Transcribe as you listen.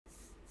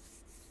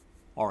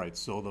All right,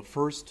 so the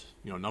first,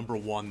 number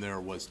one there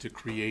was to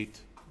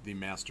create the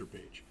master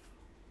page.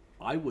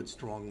 I would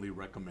strongly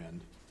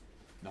recommend,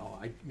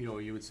 now,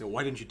 you would say,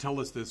 why didn't you tell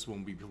us this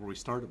before we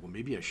started? Well,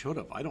 maybe I should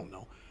have, I don't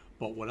know.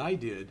 But what I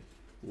did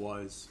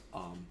was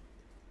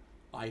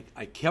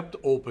I kept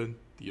open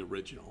the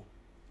original,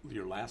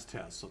 your last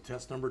test, so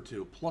test number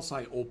 2, plus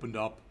I opened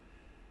up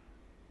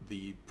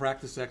the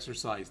practice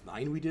exercise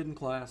 9 we did in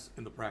class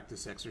and the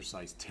practice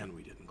exercise 10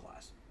 we did in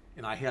class.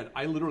 And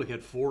I literally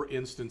had 4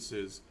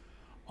 instances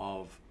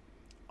of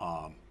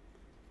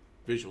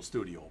Visual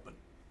Studio open.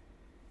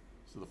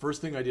 So the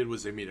first thing I did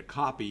was I made a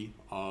copy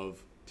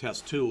of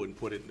test 2 and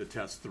put it into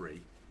test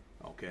 3,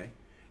 okay?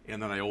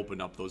 And then I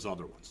opened up those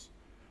other ones.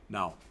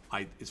 Now,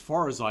 as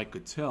far as I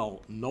could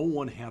tell, no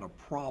one had a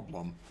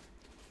problem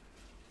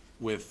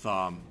with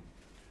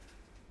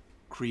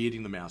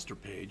creating the master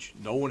page.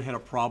 No one had a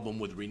problem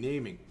with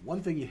renaming.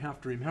 One thing you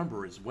have to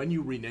remember is when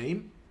you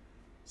rename,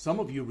 some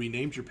of you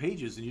renamed your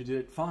pages and you did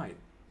it fine.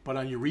 But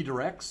on your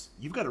redirects,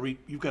 you've got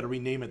to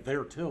rename it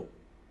there too.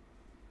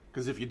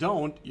 Because if you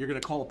don't, you're going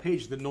to call a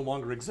page that no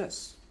longer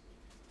exists.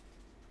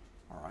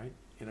 All right?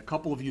 And a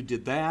couple of you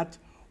did that,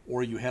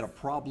 or you had a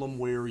problem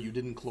where you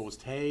didn't close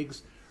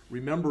tags.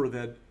 Remember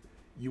that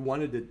you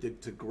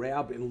wanted to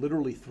grab and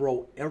literally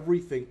throw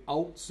everything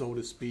out, so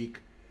to speak,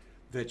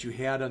 that you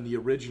had on the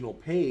original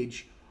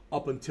page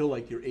up until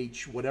like your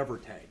H whatever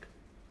tag.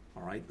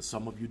 All right?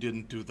 Some of you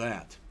didn't do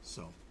that.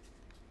 So,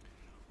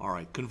 all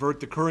right,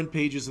 convert the current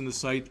pages in the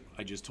site.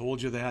 I just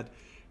told you that.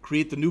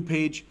 Create the new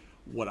page.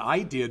 What I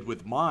did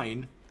with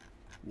mine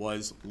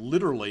was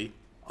literally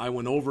I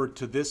went over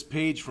to this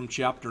page from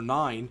chapter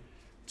 9,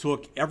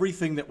 took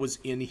everything that was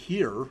in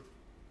here,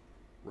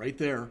 right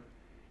there,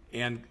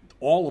 and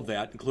all of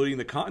that, including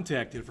the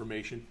contact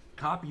information,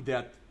 copied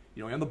that,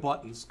 and the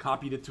buttons,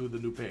 copied it to the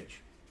new page.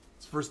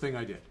 It's the first thing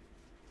I did.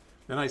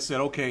 Then I said,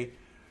 okay,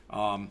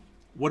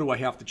 what do I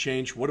have to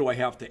change? What do I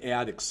have to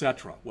add,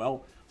 etc.?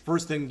 Well,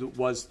 first thing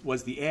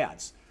was the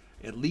ads.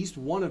 At least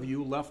one of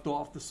you left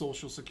off the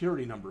Social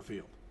Security number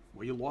field.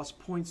 Well, you lost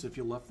points if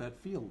you left that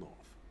field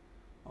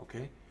off.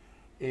 Okay?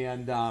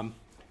 And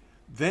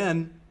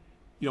then,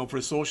 for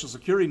a Social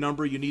Security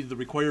number, you needed the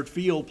required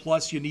field,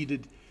 plus you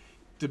needed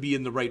to be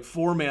in the right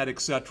format,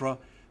 etc.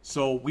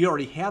 So we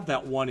already had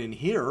that one in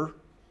here.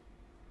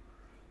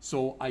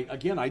 So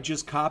I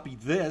just copied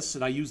this,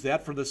 and I used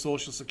that for the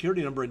Social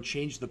Security number and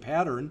changed the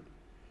pattern.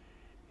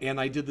 And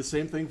I did the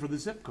same thing for the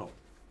zip code.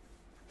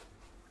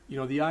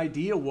 The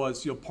idea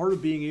was, part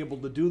of being able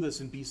to do this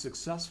and be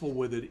successful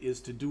with it is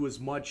to do as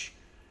new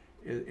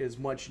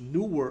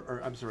work,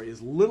 or I'm sorry,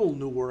 as little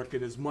new work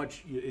and as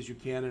much as you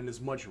can and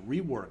as much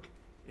rework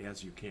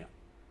as you can.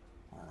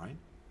 All right.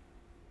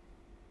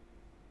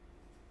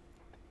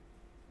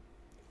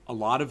 A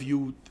lot of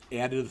you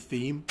added a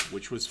theme,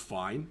 which was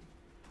fine.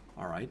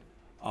 All right.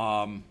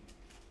 I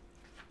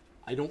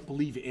don't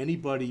believe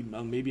anybody,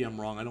 maybe I'm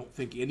wrong, I don't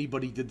think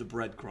anybody did the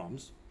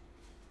breadcrumbs.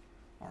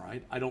 All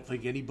right. I don't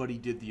think anybody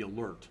did the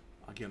alert.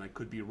 Again, I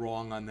could be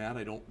wrong on that.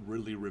 I don't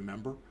really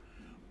remember.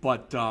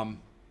 But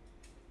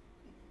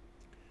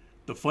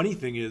the funny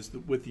thing is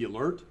that with the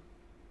alert,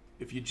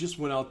 if you just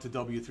went out to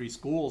W3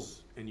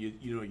 schools and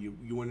you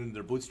went into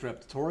their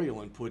Bootstrap tutorial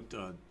and put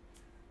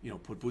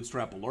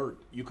Bootstrap alert,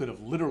 you could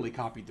have literally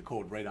copied the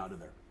code right out of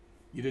there.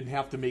 You didn't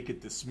have to make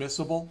it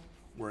dismissible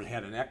where it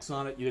had an X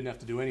on it. You didn't have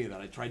to do any of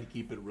that. I tried to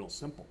keep it real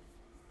simple.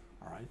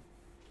 All right.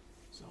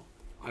 So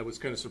I was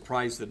kind of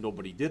surprised that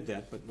nobody did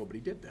that, but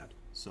nobody did that.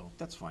 So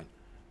that's fine.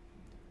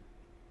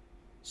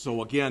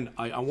 So again,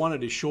 I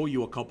wanted to show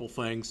you a couple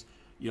things.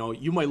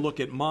 You might look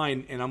at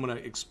mine, and I'm going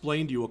to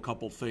explain to you a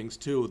couple things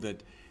too.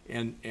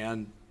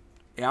 And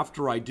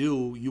after I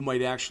do, you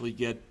might actually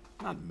get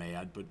not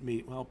mad, but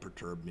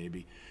perturbed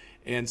maybe,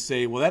 and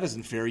say, well, that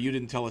isn't fair. You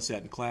didn't tell us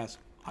that in class.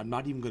 I'm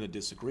not even going to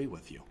disagree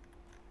with you.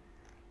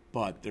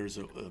 But there's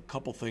a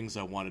couple things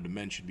I wanted to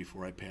mention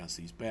before I pass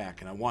these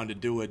back, and I wanted to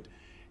do it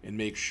and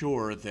make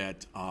sure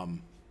that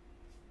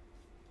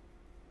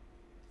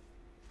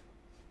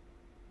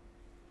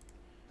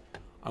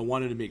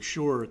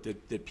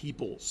that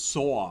people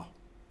saw,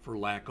 for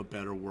lack of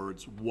better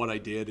words, what I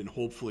did, and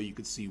hopefully you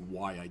could see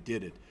why I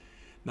did it.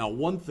 Now,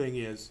 one thing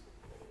is,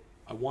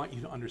 I want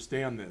you to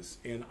understand this,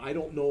 and I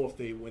don't know if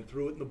they went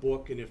through it in the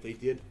book, and if they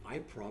did, I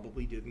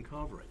probably didn't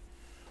cover it.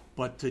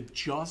 But to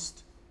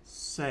just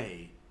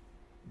say,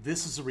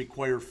 this is a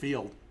required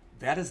field,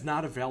 that is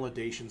not a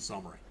validation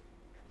summary.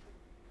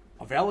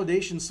 A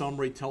validation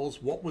summary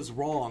tells what was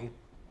wrong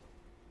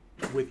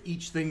with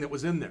each thing that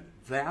was in there.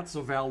 That's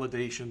a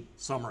validation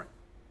summary.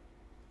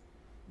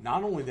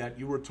 Not only that,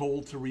 you were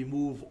told to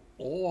remove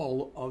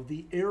all of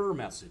the error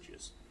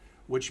messages,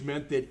 which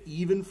meant that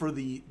even for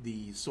the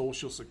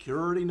Social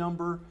Security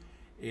number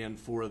and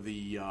for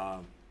the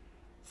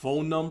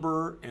phone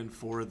number and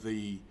for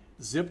the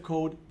zip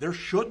code, there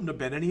shouldn't have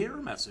been any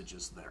error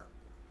messages there.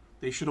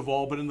 They should have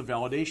all been in the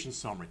validation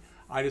summary.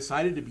 I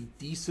decided to be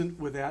decent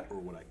with that, or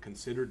what I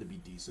considered to be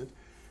decent,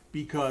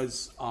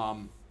 because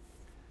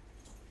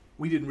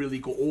we didn't really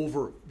go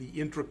over the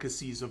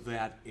intricacies of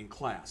that in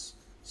class.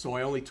 So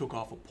I only took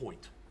off a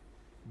point.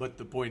 But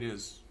the point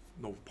is,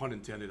 no pun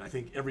intended, I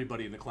think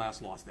everybody in the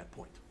class lost that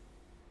point.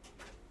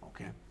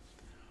 Okay?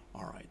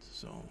 All right,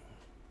 so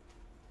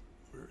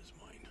where is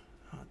mine?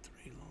 Hot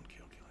 3 loan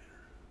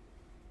calculator.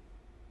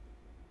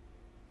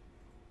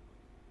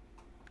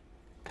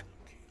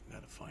 Okay,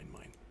 gotta find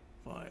mine.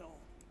 File,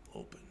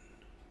 open.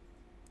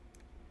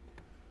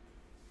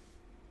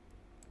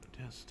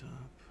 Desktop.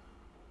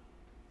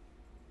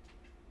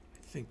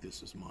 I think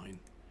this is mine.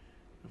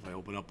 If I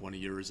open up one of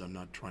yours, I'm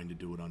not trying to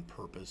do it on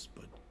purpose,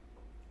 but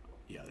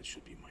yeah, that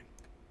should be mine.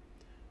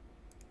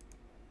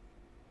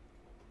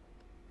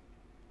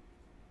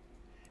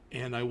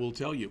 And I will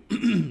tell you,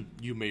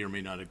 you may or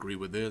may not agree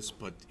with this,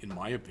 but in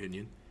my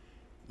opinion,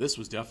 this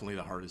was definitely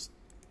the hardest,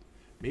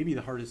 maybe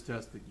the hardest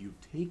test that you've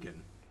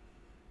taken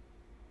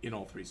in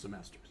all 3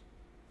 semesters.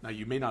 Now,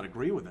 you may not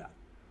agree with that,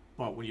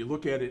 but when you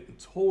look at it in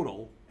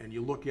total and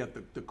you look at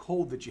the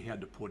code that you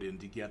had to put in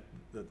to get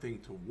the thing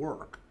to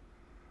work,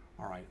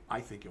 all right, I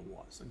think it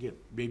was. Again,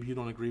 maybe you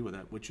don't agree with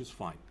that, which is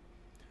fine.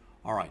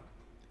 All right,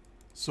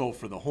 so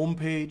for the home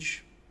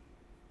page,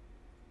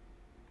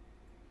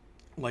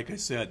 like I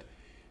said,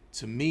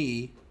 to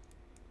me,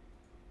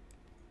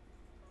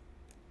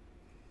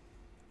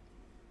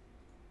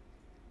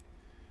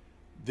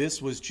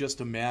 this was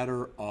just a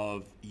matter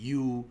of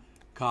you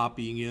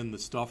copying in the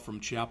stuff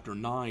from Chapter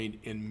 9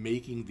 and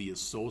making the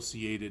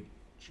associated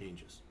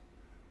changes.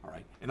 All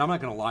right, and I'm not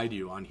going to lie to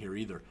you on here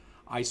either.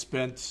 I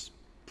spent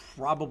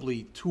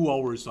probably 2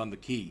 hours on the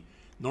key.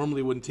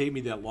 Normally it wouldn't take me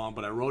that long,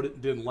 but I wrote it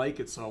and didn't like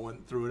it, so I went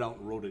and threw it out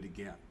and wrote it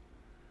again.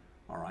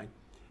 All right,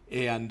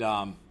 and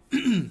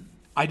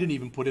I didn't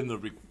even put in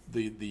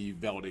the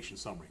validation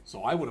summary,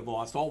 so I would have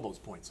lost all those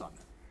points on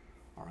there.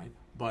 All right,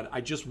 but I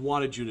just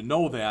wanted you to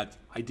know that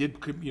I did,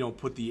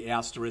 put the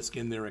asterisk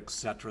in there,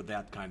 etc.,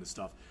 that kind of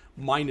stuff.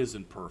 Mine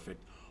isn't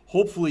perfect.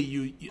 Hopefully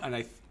you, and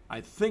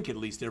I think at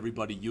least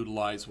everybody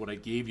utilized what I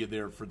gave you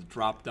there for the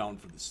drop down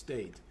for the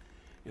state,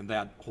 and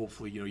that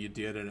hopefully you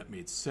did and it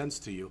made sense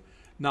to you.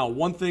 Now,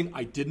 one thing,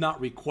 I did not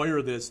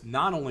require this.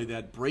 Not only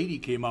that, Brady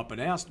came up and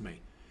asked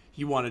me.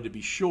 He wanted to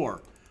be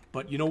sure.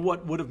 But you know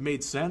what would have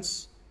made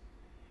sense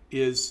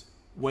is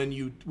when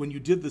you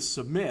did the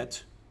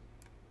submit,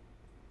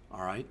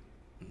 all right,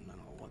 I don't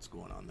know what's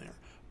going on there,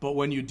 but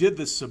when you did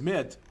the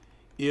submit,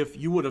 if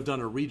you would have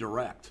done a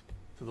redirect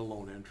to the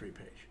loan entry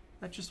page,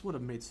 that just would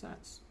have made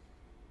sense.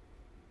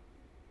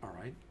 All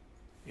right,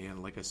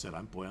 and like I said,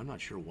 I'm not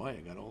sure why I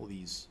got all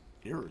these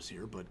errors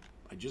here, but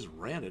I just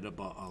ran it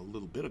about a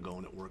little bit ago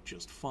and it worked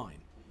just fine.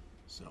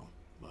 So,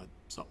 but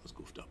something was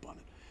goofed up on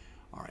it.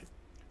 All right.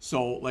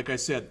 So, like I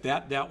said,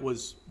 that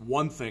was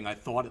one thing I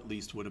thought at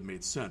least would have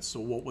made sense. So,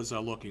 what was I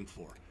looking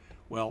for?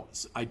 Well,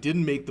 I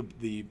didn't make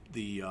the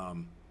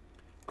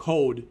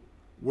code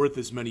worth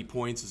as many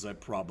points as I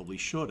probably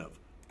should have.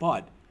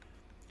 But,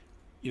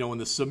 in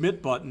the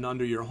submit button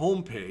under your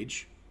home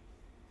page,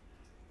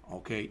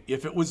 okay,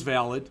 if it was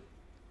valid,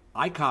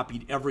 I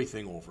copied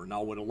everything over.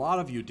 Now, what a lot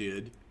of you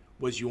did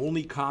was you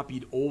only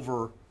copied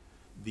over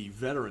the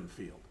veteran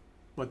field.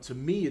 But to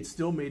me, it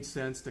still made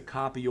sense to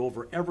copy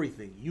over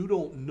everything. You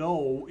don't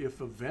know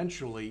if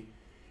eventually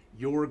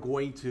you're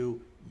going to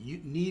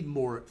need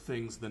more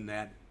things than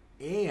that.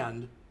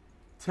 And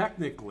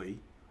technically,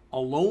 a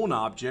loan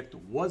object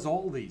was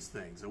all these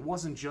things. It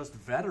wasn't just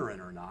veteran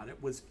or not.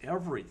 It was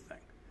everything.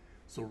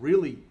 So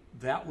really,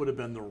 that would have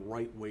been the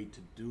right way to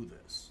do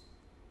this.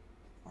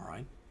 All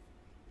right?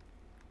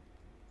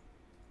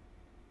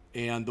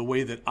 And the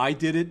way that I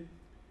did it,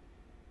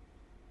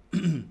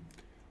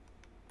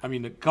 I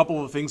mean, a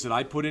couple of things that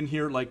I put in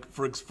here, like,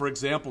 for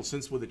example,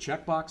 since with the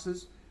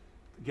checkboxes,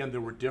 again,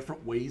 there were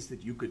different ways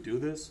that you could do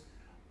this,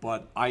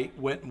 but I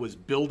went and was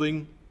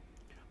building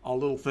a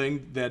little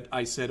thing that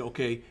I said,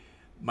 okay,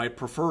 my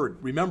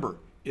preferred. Remember,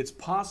 it's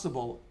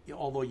possible,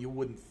 although you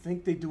wouldn't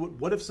think they do it,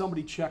 what if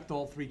somebody checked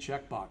all 3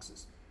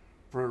 checkboxes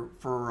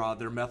for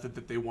their method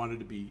that they wanted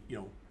to be,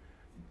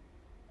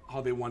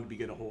 how they wanted to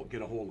get a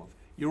hold of?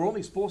 You're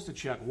only supposed to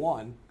check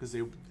one,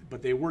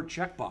 but they were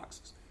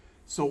checkboxes.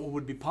 So it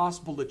would be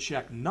possible to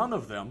check none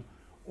of them,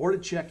 or to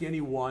check any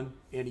 1,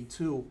 any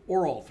 2,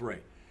 or all 3.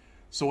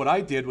 So what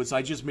I did was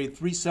I just made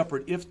 3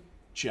 separate if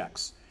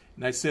checks.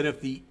 And I said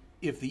if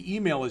the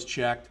email is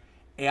checked,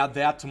 add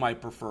that to my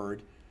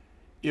preferred.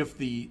 If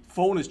the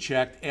phone is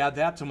checked, add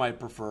that to my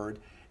preferred.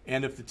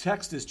 And if the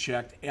text is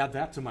checked, add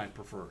that to my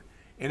preferred.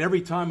 And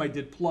every time I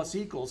did plus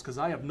equals, because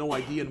I have no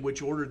idea in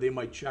which order they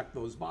might check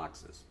those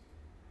boxes.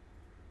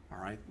 All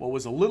right. What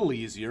was a little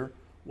easier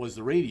was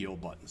the radio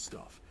button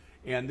stuff.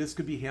 And this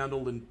could be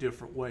handled in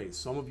different ways.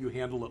 Some of you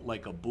handle it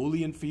like a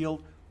Boolean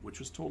field, which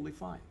was totally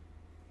fine.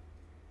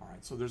 All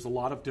right, so there's a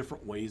lot of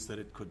different ways that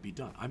it could be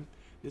done.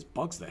 This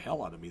bugs the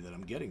hell out of me that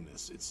I'm getting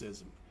this. It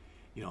says,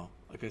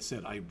 like I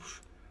said, I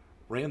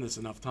ran this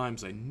enough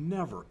times, I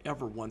never,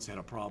 ever once had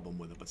a problem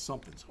with it, but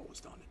something's always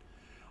done it.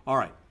 All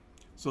right,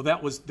 so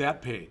that was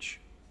that page.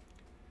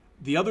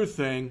 The other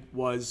thing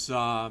was,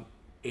 and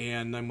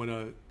I'm going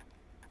to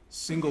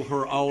single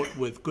her out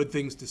with good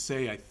things to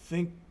say, I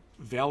think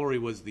Valerie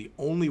was the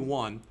only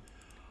one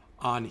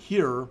on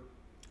here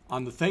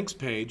on the thanks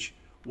page,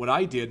 what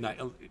I did,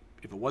 and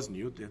if it wasn't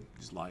you,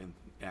 just lie and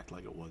act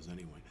like it was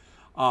anyway.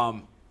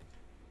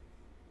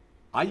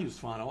 I used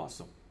Font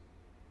Awesome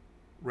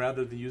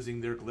rather than using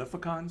their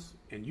glyphicons,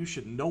 and you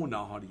should know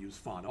now how to use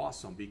Font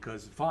Awesome,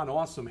 because Font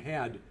Awesome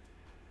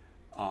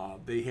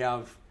they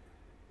have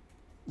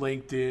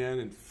LinkedIn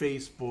and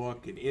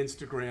Facebook and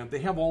Instagram. They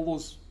have all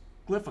those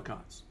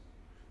glyphicons.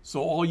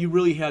 So all you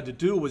really had to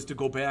do was to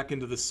go back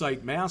into the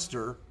site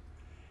master,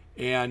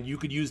 and you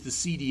could use the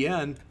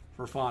CDN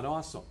for Font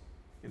Awesome.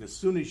 And as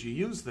soon as you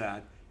use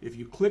that, if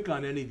you click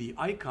on any of the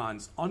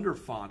icons under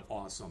Font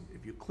Awesome,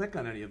 if you click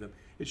on any of them,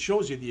 it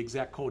shows you the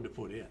exact code to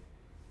put in.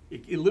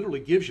 It literally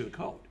gives you the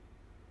code.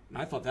 And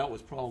I thought that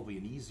was probably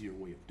an easier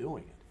way of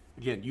doing it.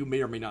 Again, you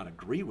may or may not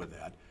agree with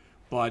that,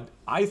 but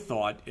I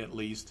thought at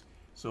least,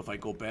 so if I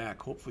go back,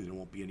 hopefully there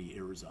won't be any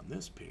errors on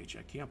this page.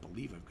 I can't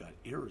believe I've got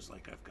errors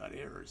like I've got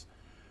errors.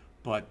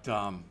 But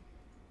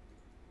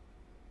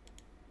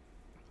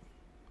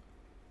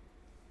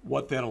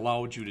what that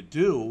allowed you to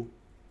do,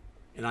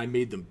 and I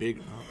made them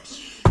big.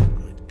 Oh,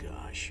 good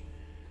gosh.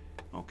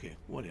 Okay,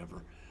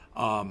 whatever.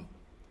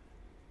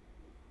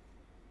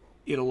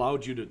 It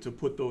allowed you to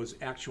put those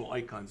actual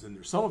icons in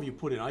there. Some of you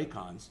put in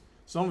icons.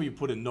 Some of you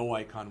put in no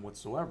icon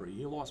whatsoever.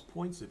 You lost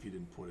points if you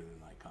didn't put in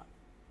an icon.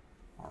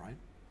 All right?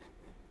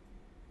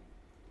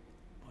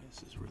 Boy,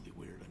 this is really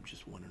weird. I'm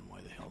just wondering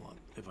why the hell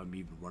if I'm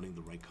even running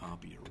the right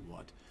copy or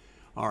what.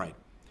 All right.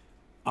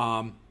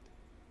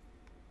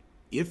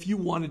 If you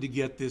wanted to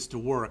get this to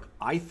work,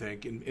 I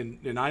think,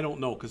 and I don't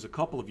know because a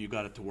couple of you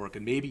got it to work,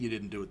 and maybe you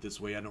didn't do it this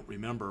way, I don't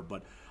remember,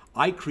 but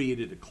I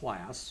created a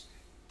class,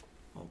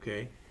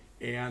 okay?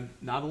 And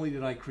not only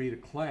did I create a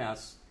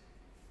class,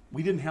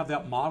 we didn't have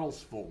that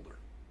models folder,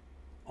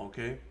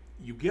 okay?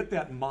 You get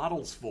that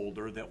models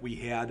folder that we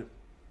had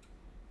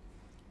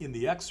in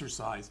the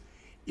exercise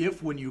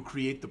if when you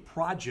create the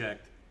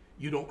project,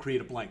 you don't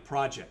create a blank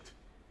project.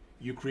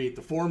 You create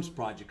the forms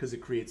project because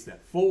it creates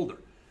that folder.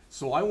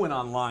 So I went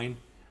online.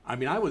 I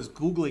mean, I was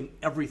Googling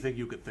everything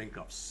you could think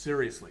of,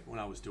 seriously, when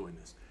I was doing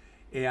this.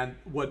 And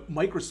what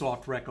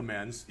Microsoft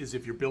recommends is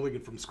if you're building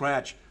it from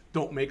scratch,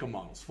 don't make a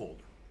models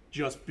folder.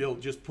 Just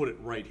put it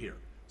right here.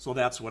 So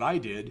that's what I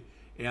did.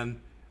 And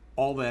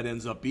all that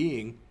ends up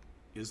being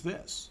is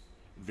this.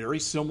 Very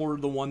similar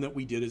to the one that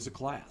we did as a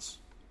class.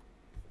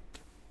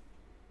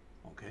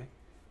 Okay?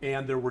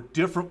 And there were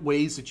different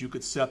ways that you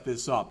could set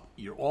this up.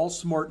 You're all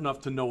smart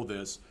enough to know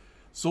this.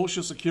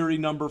 Social security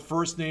number,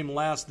 first name,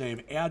 last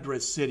name,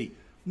 address, city.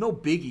 No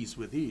biggies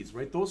with these,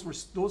 right? Those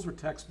were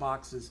text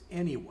boxes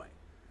anyway.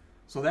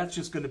 So that's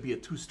just going to be a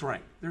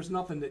two-string. There's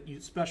nothing that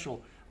you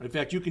special. In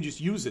fact, you can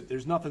just use it.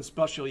 There's nothing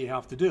special you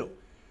have to do.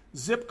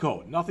 Zip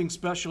code, nothing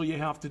special you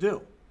have to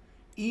do.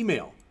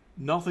 Email,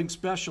 nothing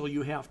special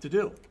you have to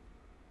do.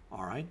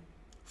 All right?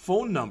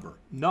 Phone number,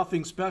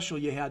 nothing special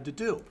you had to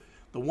do.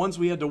 The ones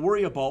we had to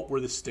worry about were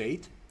the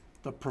state,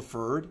 the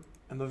preferred,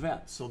 and the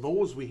vet. So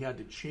those we had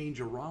to change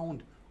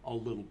around a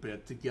little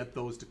bit to get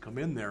those to come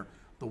in there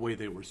the way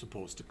they were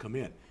supposed to come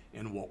in.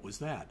 And what was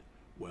that?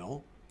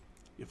 Well,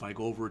 if I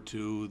go over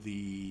to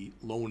the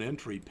loan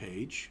entry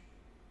page,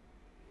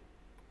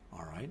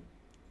 all right,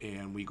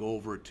 and we go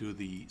over to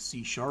the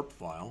C#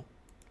 file,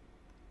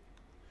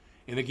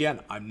 and again,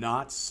 I'm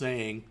not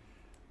saying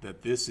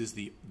that this is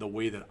the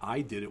way that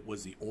I did it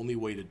was the only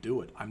way to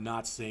do it. I'm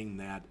not saying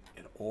that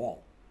at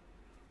all.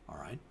 All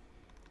right?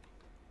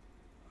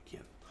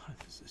 Again,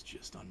 this is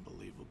just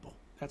unbelievable.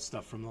 That's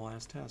stuff from the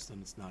last test,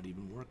 and it's not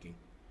even working.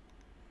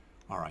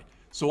 All right.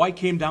 So I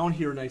came down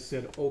here and I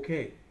said,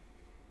 okay,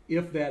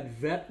 if that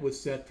vet was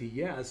set to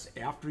yes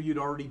after you'd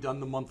already done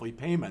the monthly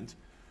payment,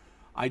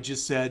 I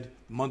just said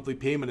monthly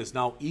payment is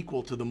now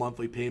equal to the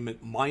monthly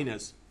payment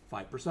minus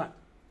 5%.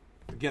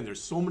 Again,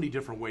 there's so many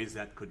different ways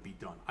that could be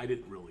done. I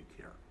didn't really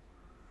care.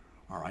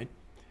 All right.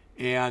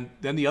 And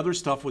then the other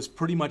stuff was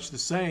pretty much the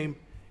same,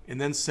 and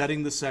then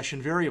setting the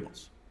session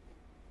variables.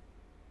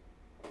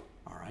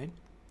 All right.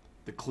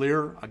 The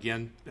clear,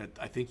 again, that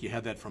I think you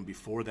had that from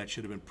before. That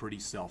should have been pretty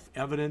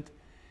self-evident.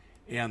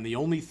 And the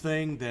only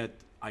thing that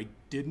I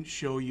didn't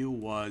show you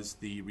was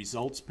the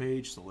results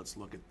page, so let's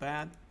look at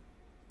that.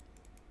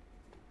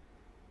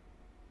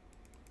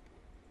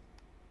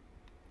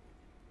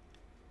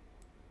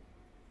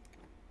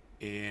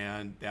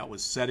 And that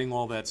was setting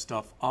all that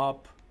stuff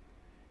up,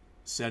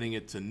 setting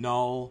it to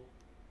null.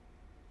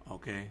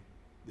 Okay,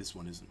 this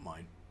one isn't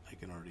mine. I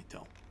can already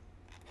tell.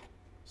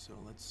 So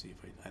let's see if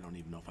I don't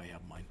even know if I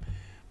have mine.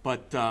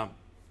 But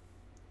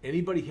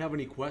anybody have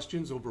any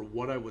questions over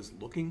what I was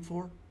looking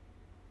for?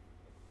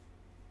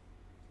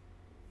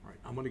 All right,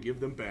 I'm going to give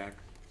them back.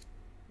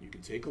 You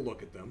can take a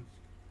look at them.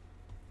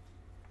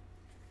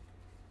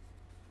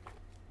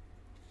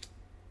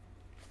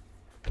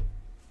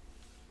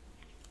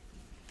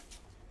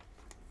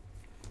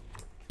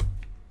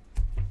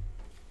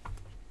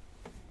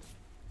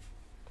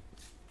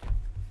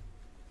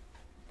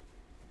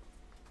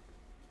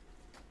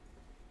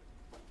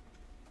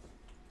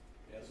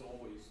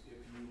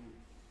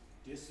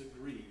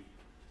 Disagree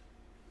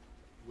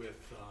with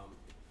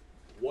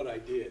what I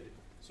did.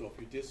 So So if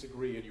you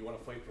disagree and you want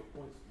to fight for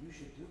points, you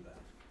should do that.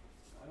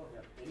 I don't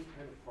have any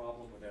kind of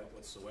problem with that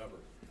whatsoever.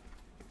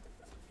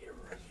 Here,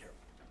 right here.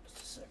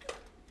 Just a second.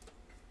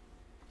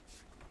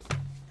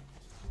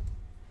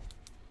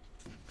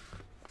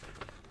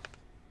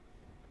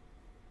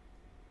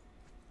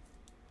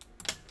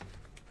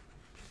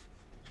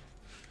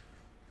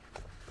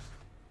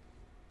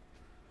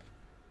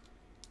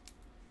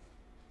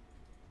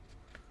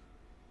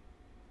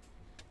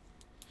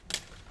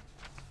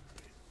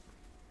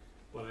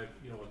 But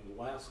in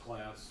the last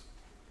class,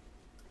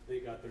 they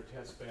got their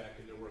test back,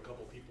 and there were a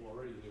couple people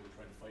already, and they were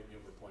trying to fight me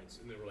over points,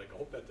 and they were like, I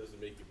hope that doesn't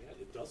make you mad.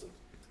 It doesn't.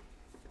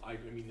 I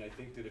mean, I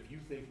think that if you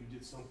think you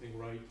did something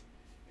right,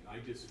 and I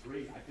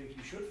disagree, I think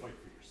you should fight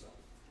for yourself.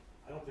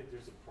 I don't think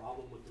there's a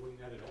problem with doing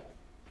that at all.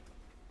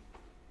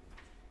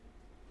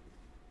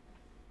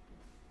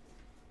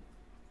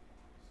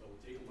 So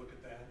we'll take a look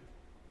at that.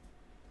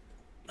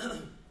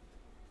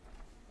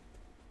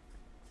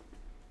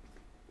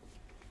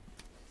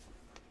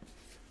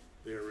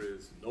 There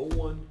is no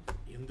one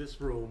in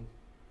this room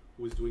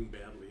who is doing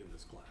badly in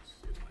this class,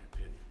 in my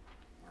opinion.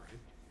 All right?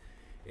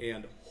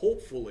 And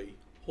hopefully,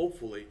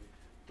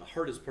 the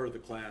hardest part of the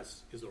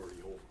class is already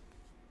over.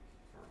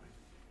 All right?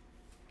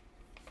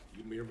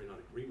 You may or may not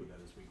agree with that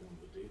as we go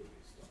into the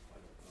database stuff. I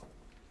don't know.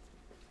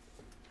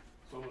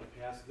 So I'm going to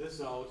pass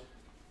this out.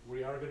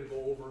 We are going to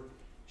go over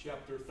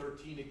Chapter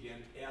 13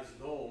 again, as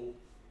though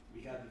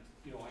we hadn't,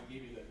 I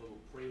gave you that little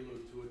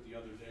prelude to it the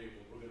other day,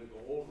 but we're going to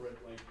go over it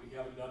like we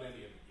haven't done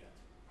any of it yet.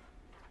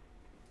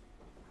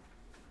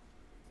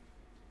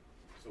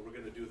 So we're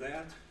going to do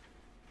that,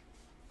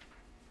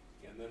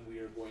 and then we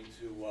are going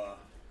to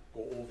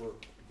go over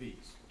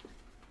these.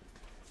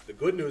 The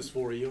good news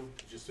for you,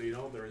 just so you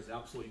know, there is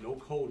absolutely no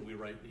code we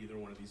write in either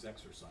one of these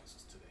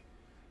exercises today.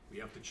 We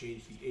have to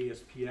change the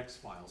ASPX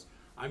files.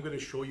 I'm going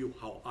to show you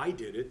how I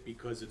did it,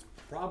 because it's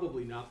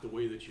probably not the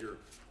way that your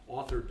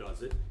author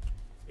does it,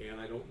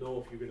 and I don't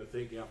know if you're going to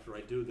think after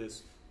I do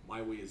this,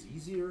 my way is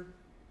easier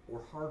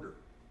or harder.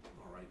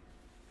 All right?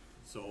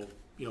 So,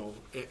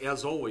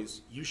 as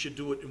always, you should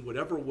do it in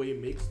whatever way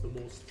makes the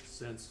most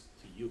sense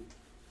to you.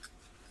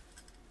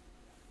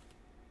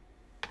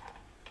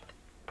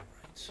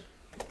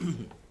 All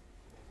right.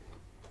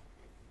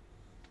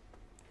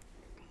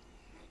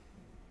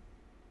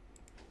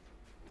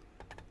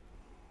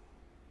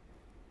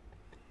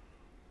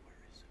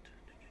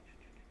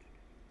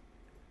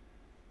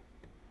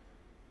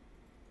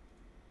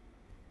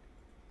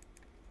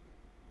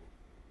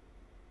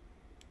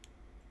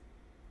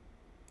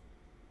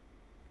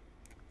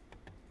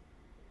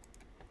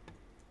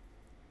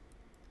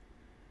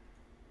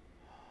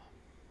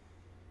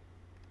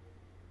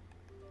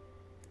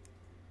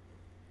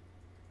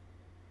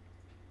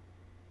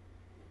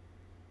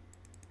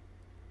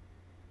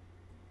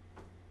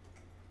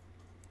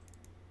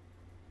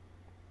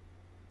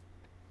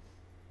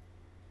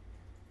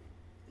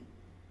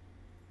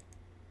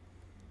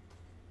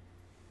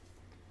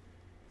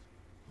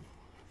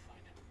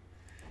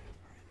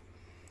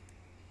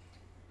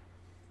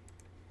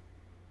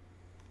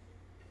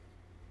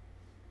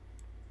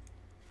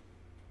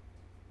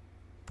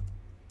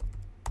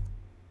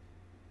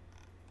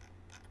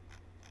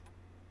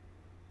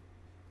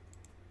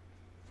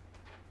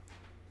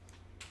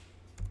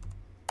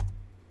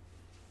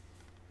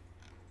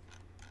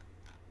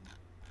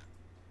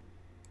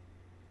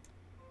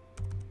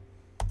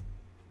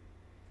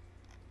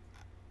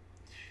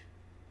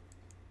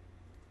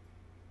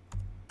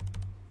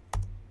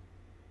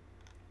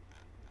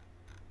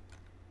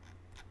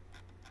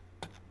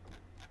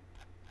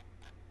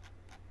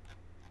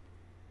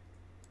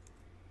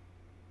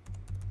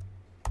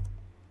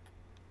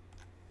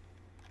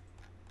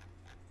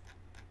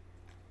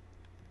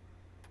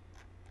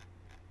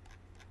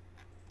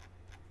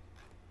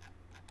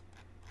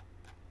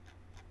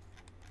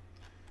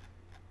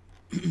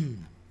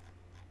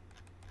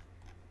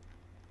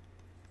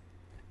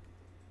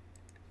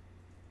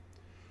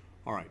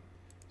 All right,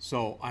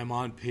 so I'm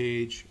on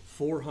page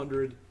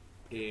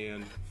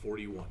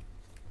 441.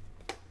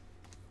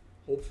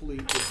 Hopefully,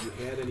 if you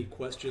had any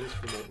questions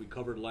from what we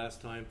covered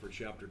last time for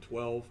Chapter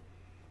 12,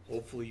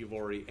 hopefully you've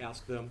already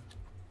asked them,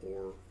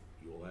 or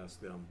you will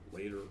ask them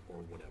later, or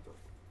whatever.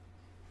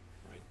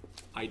 Right?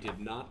 I did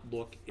not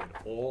look at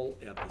all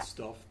at the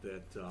stuff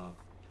that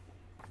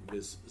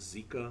Ms.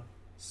 Zika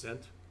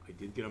sent. I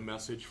did get a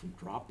message from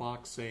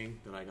Dropbox saying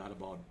that I got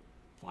about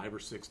 5 or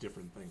 6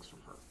 different things from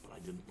her, but I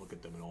didn't look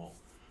at them at all.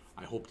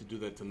 I hope to do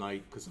that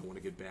tonight because I want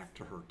to get back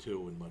to her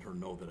too and let her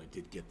know that I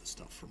did get the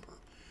stuff from her.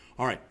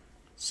 All right,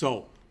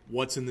 so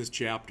what's in this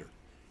chapter?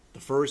 The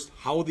first,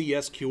 how the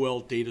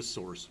SQL data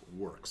source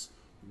works.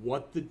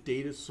 What the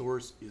data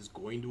source is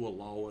going to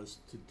allow us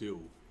to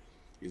do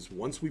is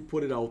once we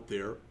put it out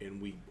there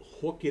and we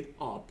hook it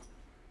up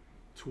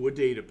to a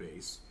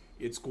database,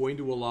 it's going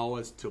to allow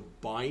us to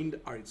bind,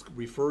 it's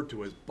referred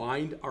to as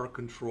bind our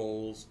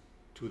controls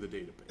to the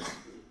database.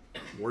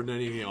 More than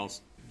anything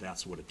else,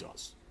 that's what it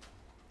does.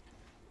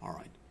 All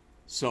right.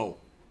 So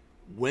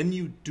when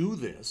you do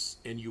this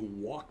and you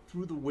walk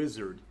through the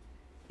wizard,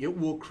 it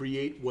will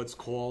create what's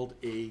called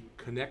a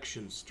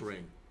connection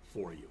string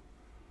for you.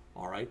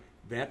 All right,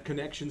 that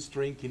connection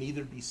string can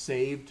either be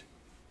saved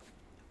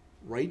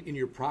right in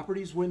your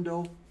properties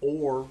window,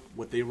 or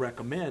what they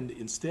recommend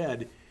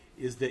instead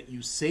is that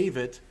you save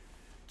it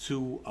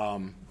to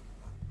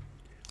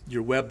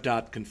your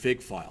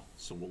web.config file.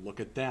 So we'll look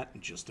at that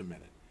in just a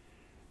minute.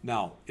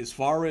 Now, as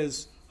far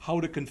as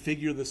how to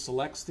configure the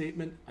select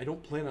statement, I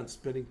don't plan on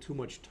spending too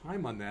much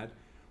time on that.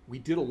 We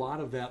did a lot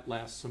of that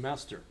last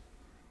semester.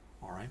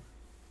 All right.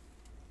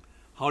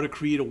 How to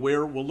create a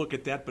where, we'll look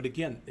at that, but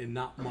again, in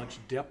not much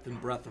depth and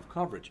breadth of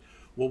coverage.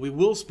 What we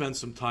will spend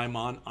some time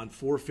on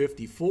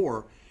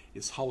 454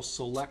 is how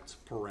select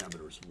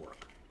parameters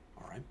work.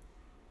 All right.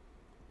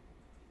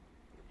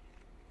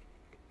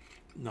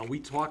 Now, we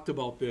talked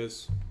about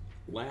this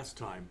last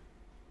time.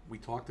 We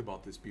talked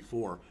about this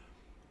before,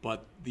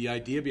 but the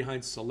idea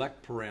behind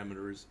select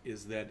parameters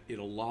is that it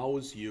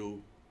allows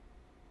you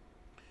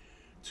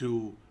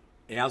to,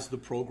 as the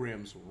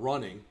program's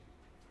running,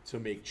 to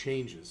make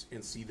changes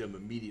and see them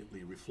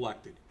immediately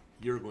reflected.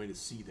 You're going to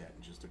see that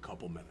in just a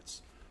couple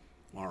minutes.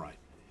 All right.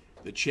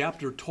 The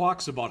chapter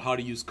talks about how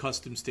to use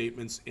custom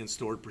statements and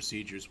stored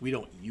procedures. We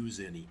don't use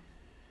any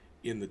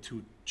in the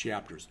two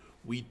chapters.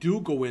 We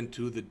do go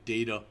into the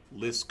data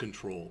list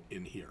control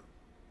in here.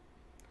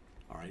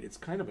 All right. It's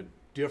kind of a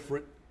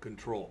different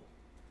control.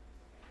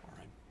 All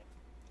right.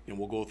 And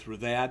we'll go through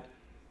that.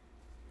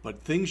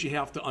 But things you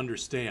have to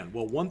understand.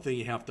 Well, one thing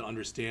you have to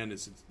understand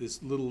is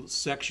this little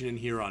section in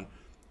here on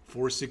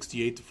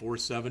 468 to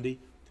 470,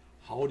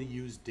 how to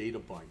use data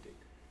binding.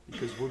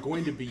 Because we're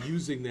going to be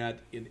using that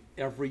in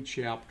every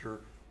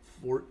chapter,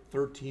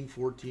 13,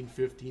 14,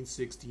 15,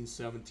 16,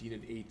 17,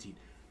 and 18,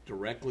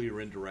 directly or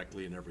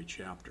indirectly in every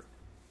chapter.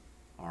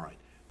 All right.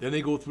 Then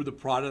they go through the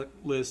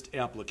product list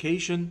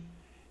application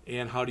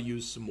and how to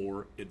use some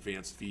more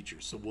advanced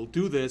features. So we'll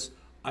do this.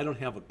 I don't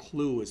have a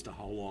clue as to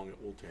how long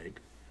it will take.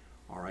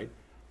 All right.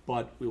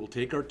 But we will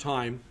take our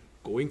time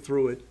going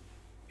through it.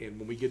 And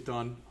when we get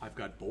done, I've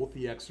got both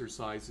the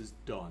exercises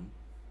done.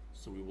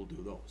 So we will do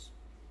those.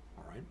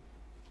 All right.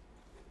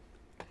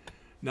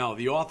 Now,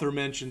 the author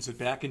mentions that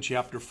back in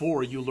Chapter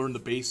 4, you learned the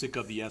basic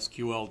of the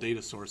SQL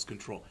data source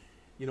control.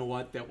 You know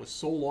what? That was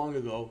so long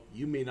ago,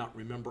 you may not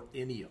remember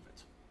any of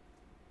it.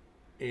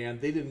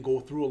 And they didn't go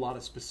through a lot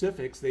of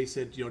specifics. They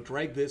said, you know,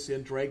 drag this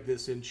in,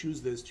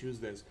 choose this, choose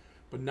this.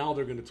 But now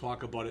they're going to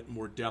talk about it in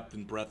more depth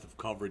and breadth of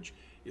coverage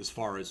as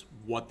far as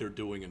what they're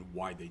doing and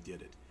why they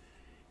did it.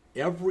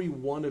 Every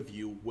one of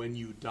you, when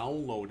you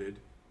downloaded,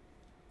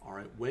 all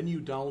right, when you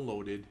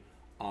downloaded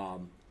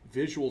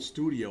Visual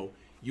Studio,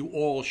 you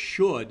all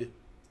should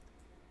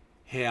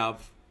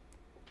have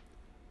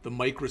the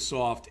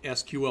Microsoft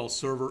SQL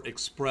Server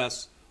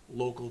Express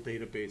local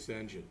database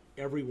engine.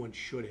 Everyone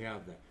should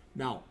have that.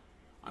 Now,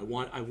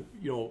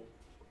 you know,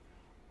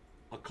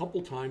 a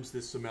couple times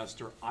this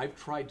semester, I've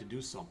tried to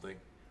do something.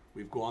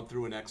 We've gone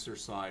through an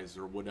exercise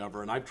or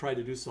whatever, and I've tried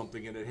to do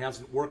something, and it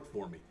hasn't worked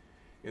for me.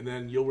 And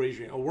then you'll raise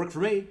your hand, oh, work for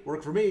me,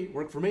 work for me,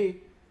 work for me.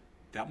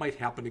 That might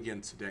happen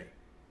again today.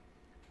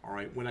 All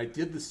right, when I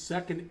did the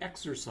second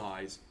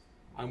exercise,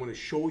 I'm going to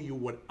show you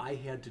what I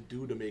had to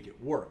do to make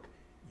it work.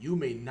 You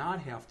may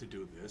not have to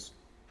do this,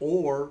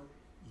 or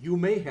you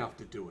may have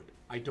to do it.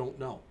 I don't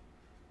know.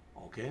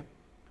 Okay?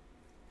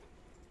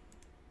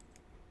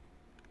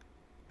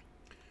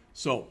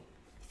 So,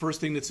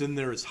 first thing that's in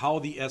there is how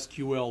the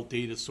SQL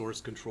data source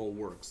control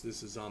works.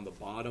 This is on the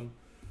bottom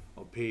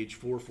of page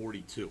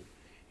 442.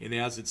 And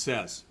as it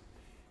says,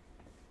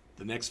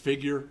 the next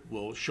figure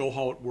will show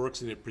how it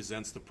works and it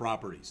presents the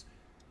properties.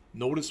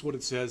 Notice what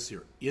it says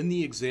here. In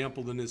the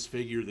example in this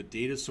figure, the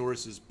data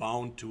source is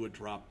bound to a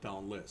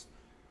drop-down list.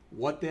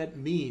 What that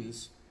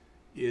means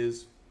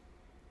is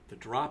the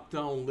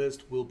drop-down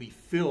list will be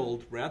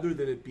filled, rather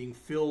than it being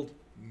filled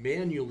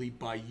manually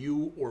by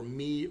you or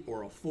me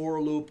or a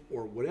for loop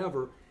or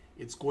whatever,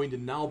 it's going to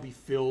now be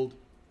filled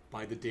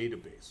by the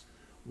database.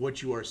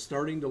 What you are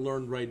starting to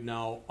learn right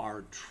now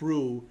are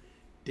true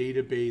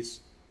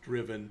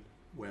database-driven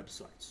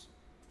websites.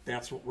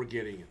 That's what we're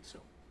getting into.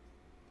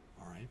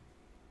 All right.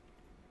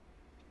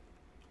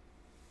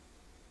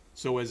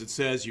 So as it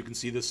says, you can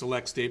see the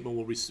select statement.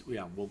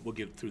 We'll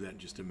get through that in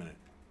just a minute.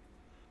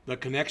 The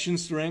connection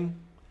string,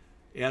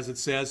 as it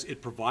says,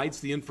 it provides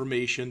the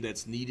information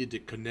that's needed to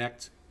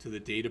connect to the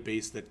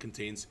database that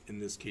contains, in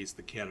this case,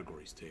 the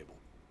categories table.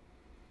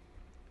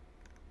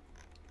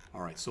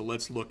 All right, so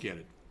let's look at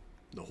it,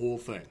 the whole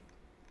thing.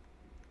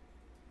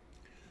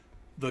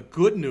 The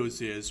good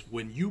news is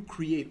when you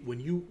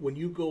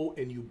go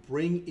and you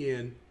bring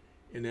in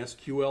an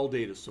SQL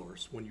data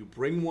source, when you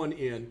bring one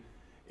in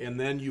and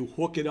then you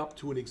hook it up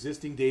to an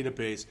existing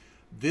database,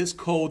 this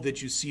code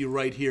that you see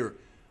right here,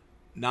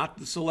 not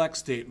the select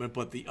statement,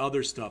 but the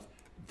other stuff,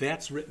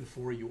 that's written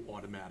for you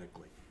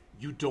automatically.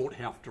 You don't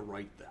have to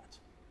write that.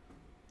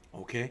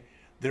 Okay?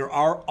 There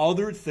are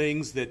other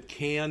things that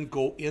can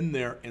go in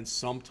there and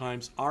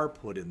sometimes are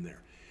put in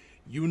there.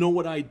 You know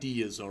what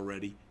ID is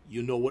already.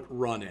 You know what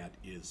run at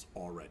is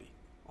already.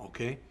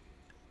 Okay?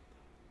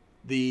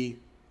 The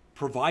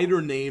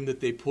provider name that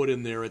they put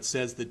in there, it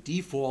says the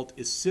default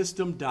is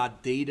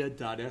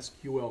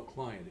system.data.sql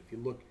client. If you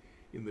look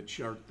in the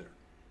chart there.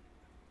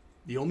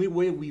 The only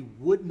way we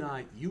would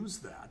not use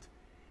that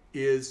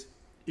is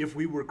if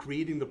we were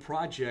creating the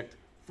project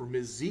for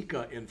Ms.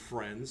 Zika and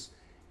friends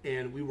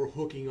and we were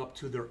hooking up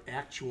to their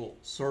actual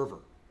server.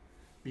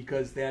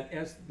 Because that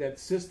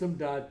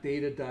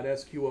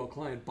system.data.sql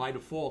client, by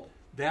default,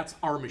 that's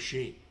our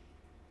machine.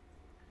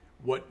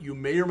 What you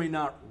may or may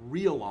not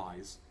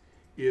realize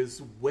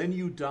is when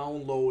you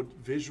download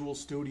Visual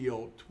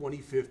Studio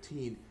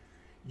 2015,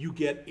 you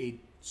get a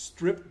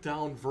stripped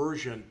down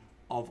version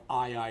of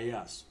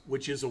IIS,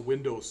 which is a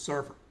Windows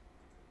server.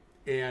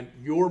 And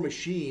your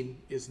machine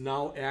is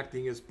now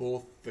acting as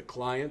both the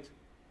client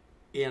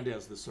and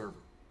as the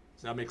server.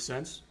 Does that make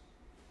sense?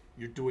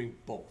 You're doing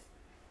both.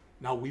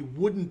 Now, we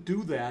wouldn't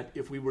do that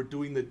if we were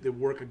doing the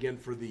work again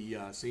for the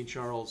St.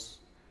 Charles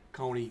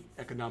County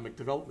Economic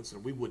Development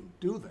Center. We wouldn't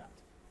do that.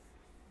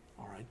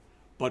 All right?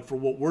 But for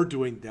what we're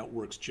doing, that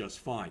works just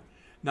fine.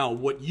 Now,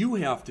 what you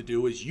have to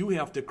do is you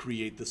have to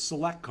create the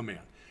select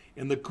command.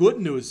 And the good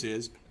news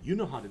is you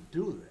know how to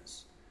do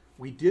this.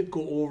 We did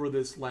go over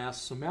this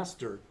last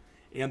semester,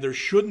 and there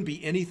shouldn't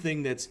be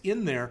anything that's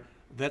in there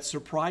that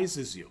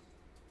surprises you.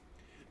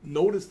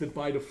 Notice that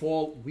by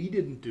default, we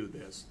didn't do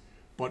this.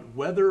 But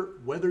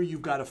whether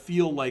you've got to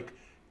feel like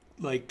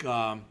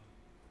in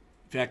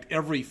fact,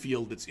 every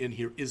field that's in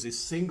here is a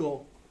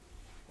single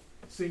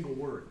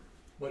word,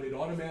 but it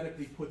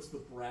automatically puts the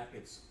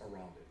brackets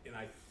around it. And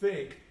I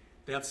think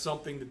that's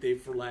something that they,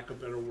 for lack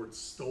of a better word,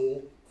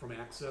 stole from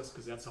Access,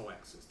 because that's how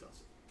Access does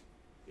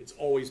it. It's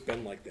always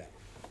been like that.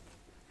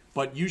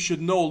 But you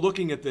should know,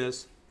 looking at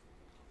this,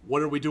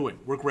 what are we doing?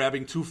 We're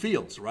grabbing two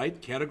fields,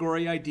 right?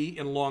 Category ID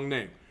and long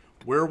name.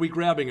 Where are we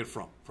grabbing it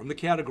from? From the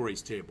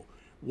categories table.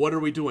 What are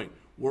we doing?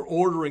 We're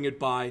ordering it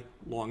by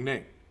long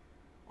name.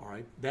 All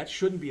right? That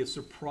shouldn't be a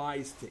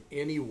surprise to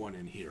anyone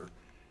in here.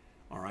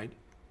 All right?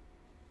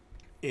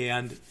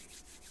 And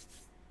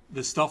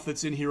the stuff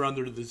that's in here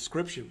under the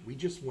description, we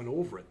just went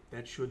over it.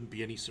 That shouldn't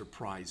be any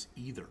surprise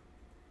either.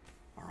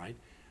 All right?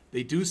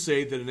 They do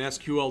say that an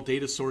SQL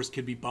data source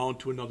can be bound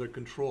to another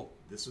control.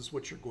 This is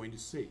what you're going to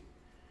see.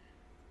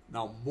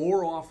 Now,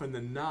 more often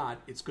than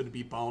not, it's going to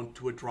be bound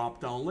to a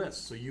drop-down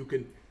list. So you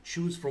can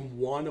choose from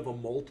one of a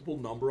multiple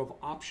number of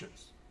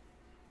options.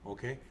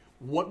 Okay?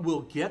 What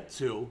we'll get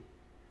to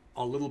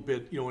a little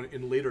bit,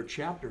 in later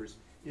chapters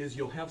is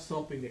you'll have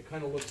something that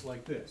kind of looks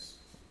like this.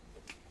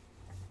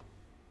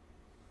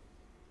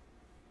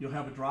 You'll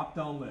have a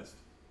drop-down list.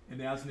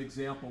 And as an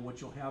example,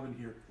 what you'll have in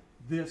here,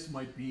 this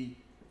might be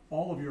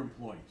all of your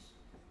employees.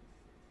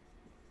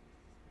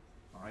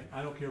 All right?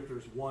 I don't care if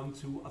there's 1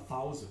 to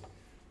 1,000.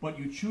 But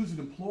you choose an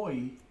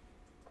employee,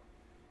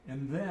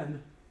 and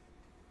then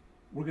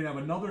we're going to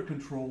have another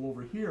control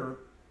over here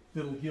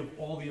that'll give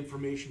all the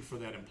information for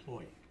that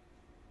employee.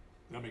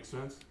 Does that make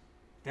sense?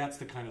 That's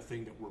the kind of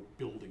thing that we're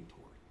building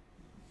toward.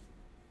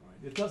 All right?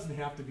 It doesn't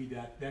have to be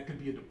that. That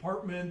could be a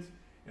department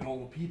and all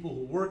the people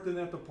who worked in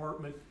that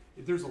department.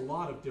 There's a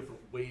lot of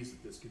different ways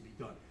that this can be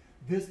done.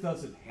 This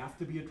doesn't have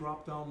to be a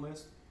drop-down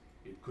list.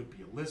 It could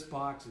be a list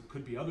box. It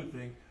could be other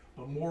things.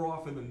 But more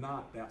often than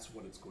not, that's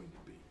what it's going to be.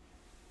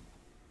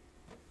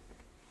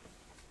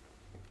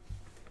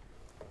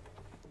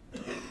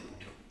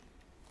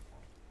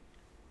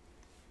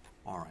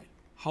 All right,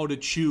 how to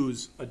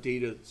choose a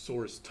data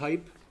source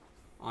type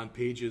on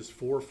pages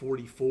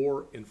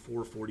 444 and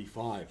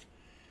 445.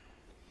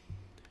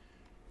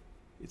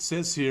 It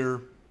says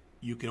here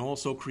you can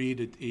also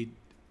create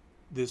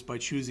this by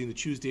choosing the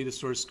choose data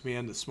source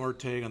command, the smart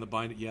tag on the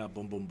bind. Yeah,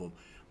 boom, boom, boom.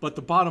 But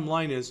the bottom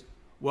line is,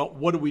 well,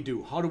 what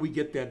do? How do we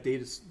get the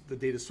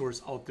data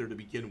source out there to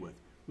begin with?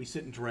 We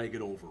sit and drag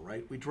it over,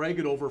 right? We drag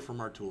it over from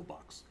our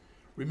toolbox.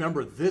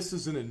 Remember, this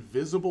is an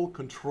invisible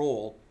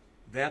control.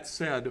 That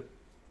said,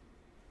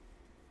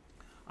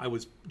 I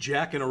was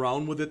jacking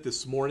around with it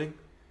this morning,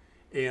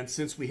 and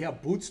since we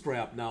have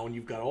Bootstrap now and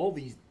you've got all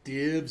these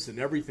divs and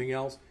everything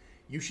else,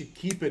 you should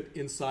keep it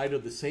inside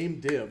of the same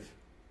div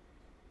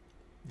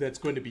that's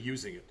going to be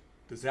using it.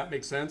 Does that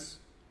make sense?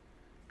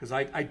 Because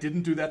I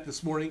didn't do that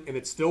this morning, and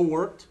it still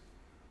worked,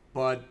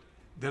 but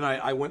then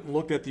I went and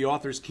looked at the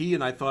author's key,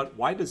 and I thought,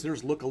 why does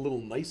theirs look a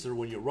little nicer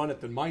when you run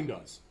it than mine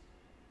does?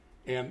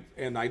 And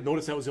I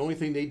noticed that was the only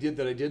thing they did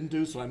that I didn't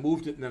do, so I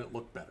moved it, and then it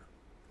looked better.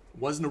 It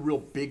wasn't a real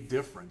big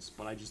difference,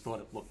 but I just thought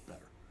it looked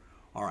better.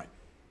 All right.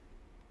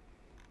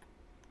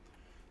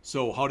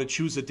 So how to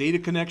choose a data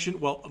connection?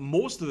 Well,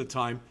 most of the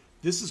time,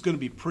 this is going to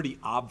be pretty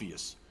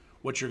obvious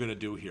what you're going to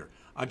do here.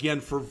 Again,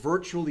 for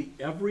virtually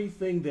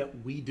everything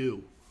that we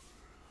do,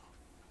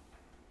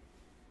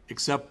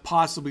 except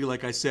possibly,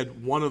 like I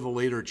said, one of the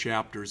later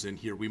chapters in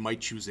here, we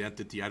might choose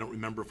entity. I don't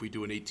remember if we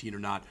do an 18 or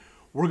not.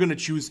 We're going to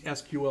choose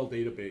SQL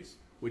database,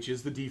 which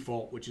is the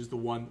default, which is the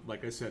one,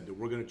 like I said, that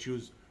we're going to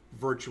choose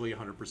virtually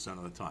 100%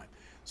 of the time.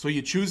 So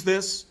you choose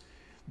this.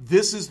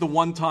 This is the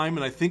one time,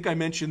 and I think I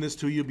mentioned this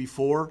to you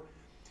before,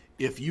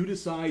 if you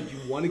decide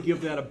you want to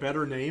give that a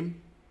better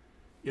name,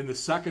 in the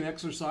second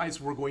exercise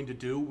we're going to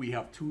do, we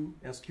have two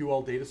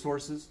SQL data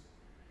sources,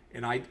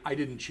 and I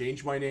didn't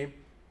change my name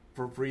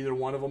for either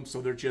one of them,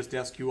 so they're just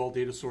SQL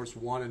Data Source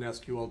 1 and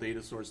SQL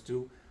Data Source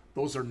 2.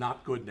 Those are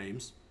not good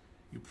names.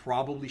 You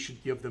probably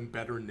should give them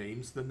better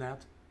names than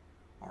that,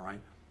 all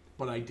right?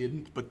 But I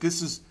didn't. But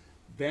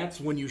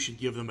that's when you should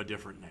give them a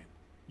different name.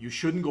 You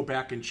shouldn't go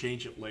back and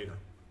change it later.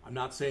 I'm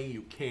not saying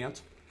you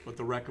can't, but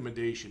the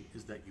recommendation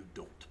is that you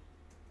don't.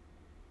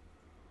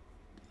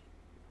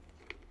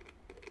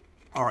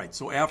 All right,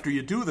 so after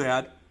you do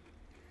that,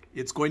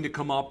 it's going to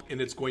come up and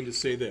it's going to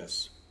say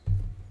this.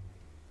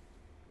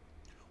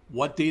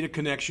 What data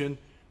connection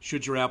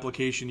should your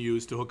application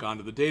use to hook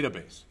onto the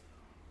database?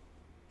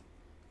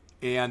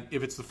 And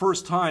if it's the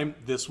first time,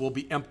 this will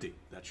be empty.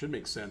 That should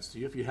make sense to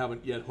you if you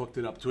haven't yet hooked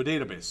it up to a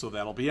database. So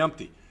that'll be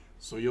empty.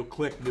 So you'll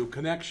click New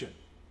Connection.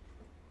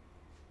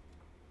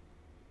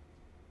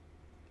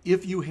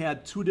 If you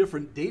had two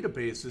different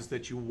databases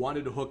that you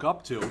wanted to hook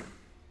up to,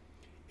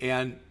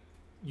 and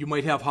you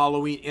might have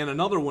Halloween and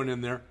another one in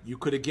there, you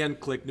could again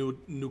click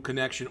New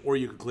Connection, or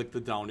you could click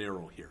the down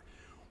arrow here.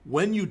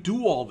 When you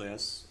do all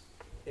this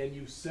and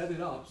you set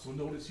it up, so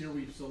notice here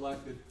we've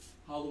selected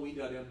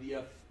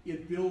Halloween.mdf,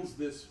 it builds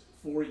this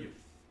for you.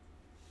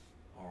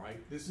 All right,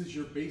 this is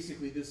your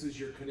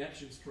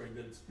connection string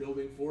that it's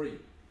building for you.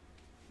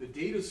 The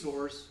data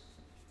source,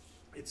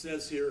 it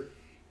says here,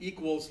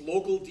 equals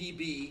local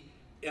DB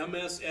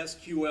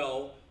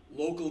MSSQL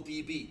local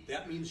DB.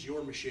 That means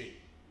your machine.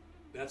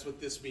 That's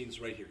what this means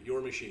right here, your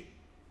machine.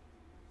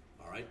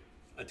 All right,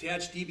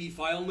 attach DB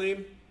file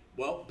name.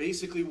 Well,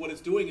 basically what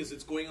it's doing is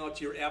it's going out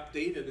to your app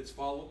data and it's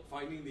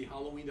finding the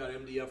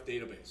Halloween.mdf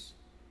database.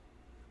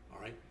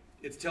 All right.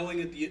 It's telling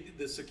it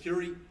the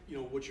security,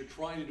 what you're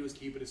trying to do is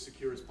keep it as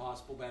secure as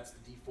possible. That's the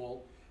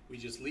default. We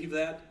just leave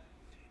that.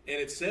 And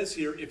it says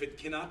here, if it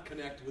cannot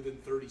connect within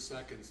 30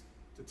 seconds,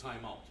 to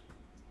timeout.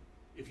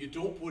 If you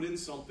don't put in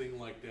something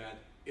like that,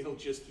 it'll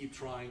just keep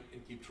trying,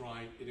 and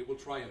it will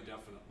try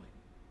indefinitely.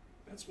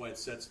 That's why it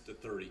sets it to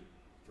 30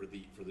 for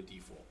the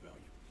default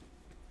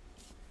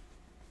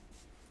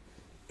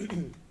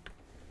value.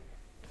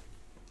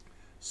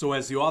 So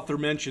as the author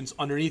mentions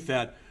underneath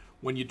that,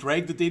 when you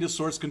drag the data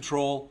source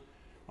control,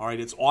 all right,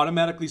 it's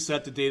automatically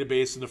set to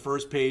database, and the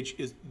first page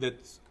is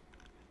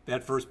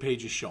that first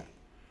page is shown.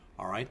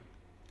 All right.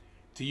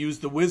 To use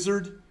the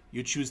wizard,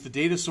 you choose the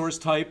data source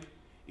type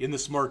in the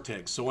smart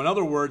tag. So in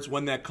other words,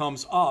 when that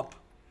comes up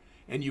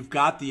and you've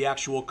got the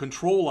actual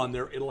control on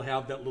there, it'll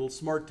have that little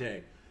smart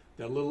tag,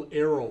 that little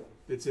arrow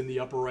that's in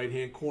the upper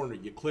right-hand corner.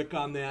 You click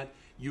on that,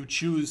 you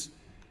choose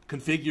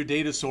configure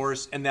data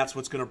source, and that's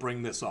what's going to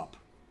bring this up.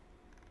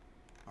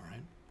 All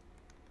right.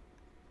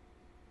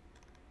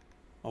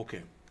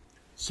 Okay.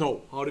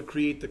 So how to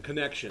create the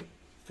connection,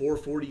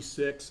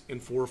 446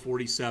 and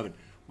 447.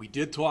 We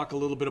did talk a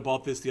little bit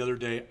about this the other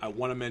day. I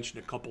want to mention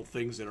a couple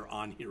things that are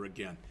on here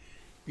again.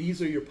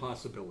 These are your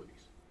possibilities,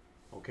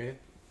 okay?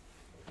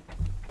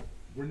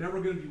 We're never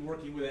going to be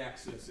working with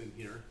access in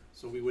here,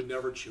 so we would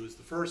never choose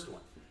the first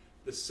one.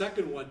 The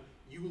second one,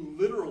 you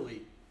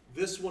literally,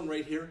 this one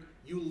right here,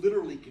 you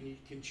literally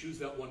can choose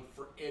that one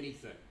for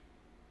anything,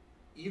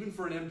 even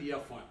for an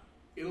MDF file.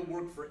 It'll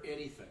work for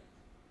anything,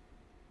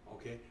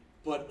 okay?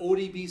 But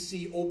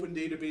ODBC, Open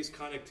Database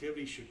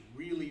Connectivity, should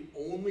really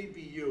only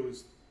be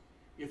used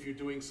if you're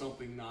doing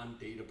something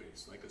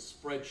non-database, like a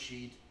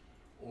spreadsheet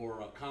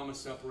or a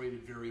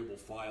comma-separated variable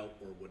file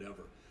or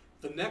whatever.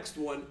 The next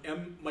one,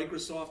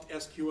 Microsoft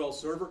SQL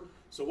Server.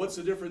 So what's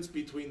the difference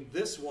between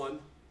this one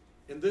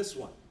and this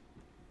one?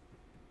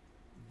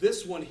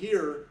 This one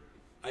here,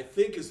 I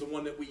think, is the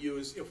one that we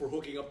use if we're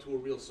hooking up to a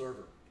real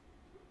server.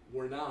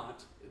 We're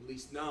not, at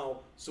least now,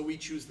 so we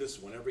choose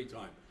this one every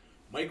time.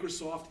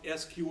 Microsoft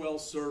SQL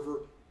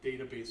Server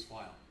database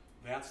file.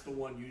 That's the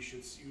one you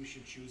should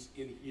choose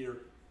in here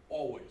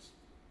always.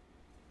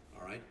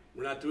 All right?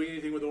 We're not doing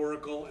anything with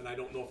Oracle, and I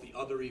don't know if the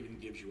other even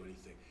gives you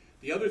anything.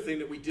 The other thing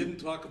that we didn't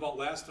talk about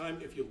last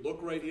time, if you look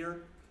right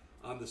here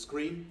on the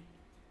screen,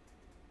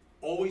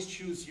 always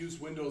choose Use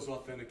Windows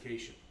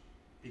Authentication.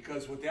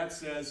 Because what that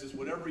says is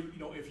whatever,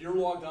 if you're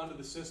logged onto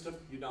the system,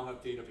 you now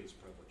have database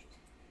privileges.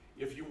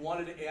 If you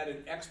wanted to add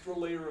an extra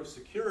layer of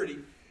security,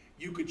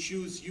 you could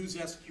choose Use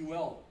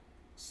SQL.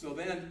 So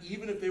then,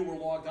 even if they were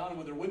logged on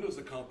with their Windows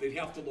account, they'd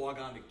have to log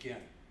on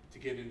again to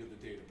get into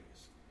the database.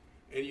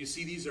 And you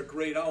see these are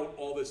grayed out,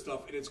 all this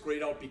stuff, and it's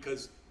grayed out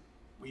because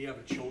we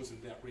haven't chosen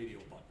that radio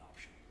button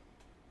option.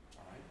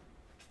 All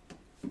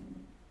right?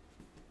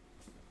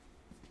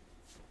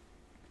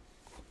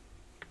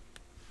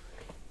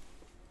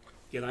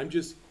 Again, I'm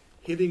just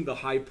hitting the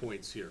high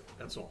points here,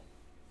 that's all.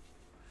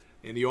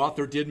 And the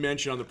author did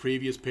mention on the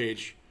previous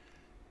page,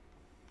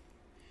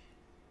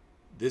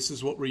 this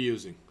is what we're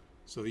using.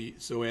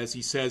 So as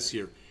he says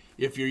here,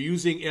 if you're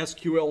using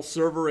SQL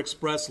Server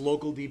Express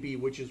Local DB,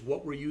 which is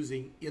what we're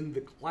using in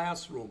the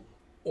classroom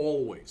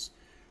always,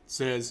 it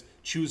says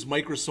choose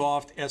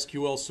Microsoft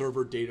SQL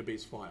Server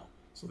database file.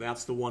 So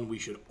that's the one we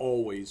should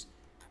always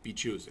be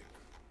choosing.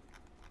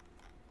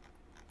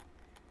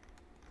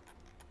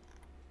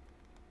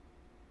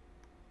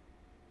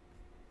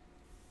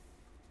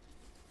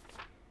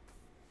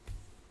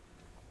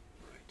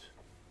 Right.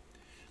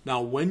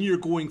 Now, when you're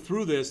going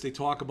through this, they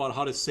talk about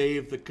how to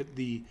save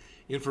the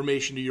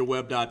information to your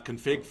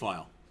web.config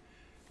file.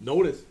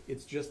 Notice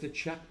it's just a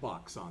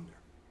checkbox on there.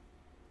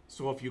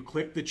 So if you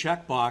click the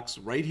checkbox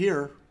right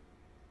here,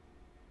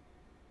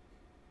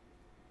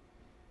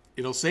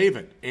 it'll save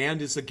it.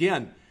 And it's,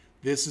 again,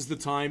 this is the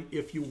time,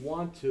 if you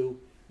want to,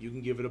 you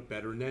can give it a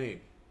better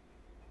name.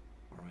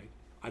 All right?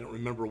 I don't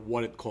remember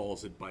what it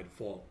calls it by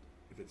default.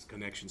 If it's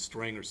connection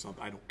string or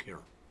something, I don't care.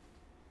 All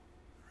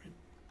right?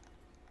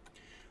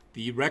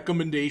 The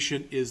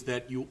recommendation is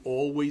that you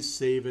always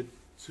save it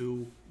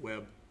to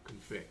web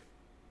config.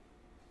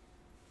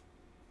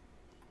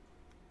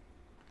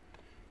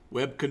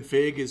 Web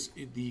config is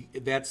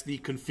that's the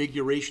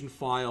configuration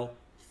file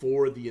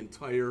for the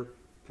entire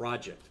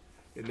project.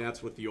 And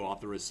that's what the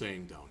author is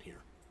saying down here.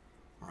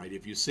 All right,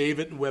 if you save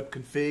it in web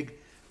config,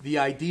 the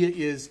idea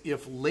is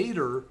if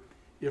later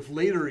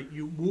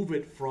you move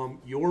it from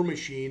your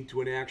machine to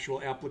an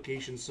actual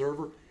application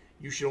server,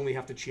 you should only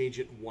have to change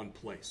it in one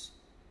place,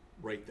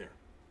 right there.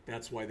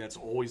 That's why that's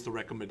always the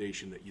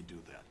recommendation that you do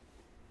that.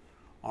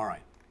 All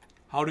right,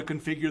 how to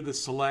configure the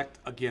select.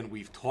 Again,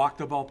 we've talked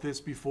about this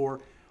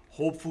before.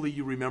 Hopefully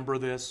you remember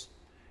this,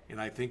 and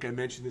I think I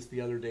mentioned this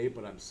the other day,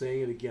 but I'm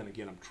saying it again.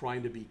 Again, I'm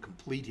trying to be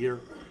complete here.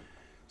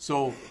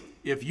 So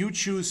if you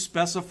choose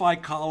specify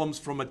columns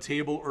from a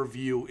table or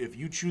view, if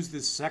you choose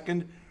this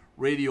second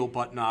radio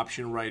button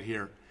option right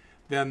here,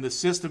 then the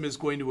system is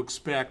going to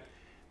expect,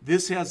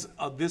 this has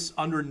this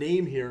under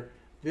name here,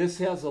 this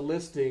has a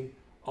listing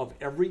of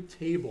every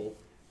table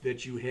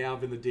that you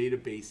have in the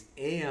database,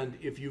 and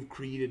if you've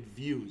created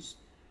views.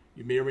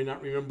 You may or may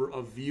not remember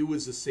a view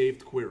is a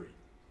saved query.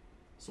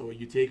 So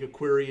you take a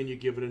query and you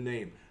give it a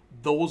name.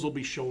 Those will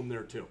be shown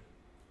there too.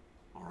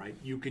 All right.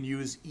 You can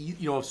use,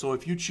 so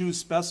if you choose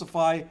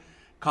specify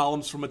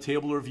columns from a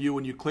table or view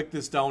and you click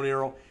this down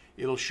arrow,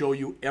 it'll show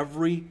you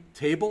every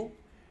table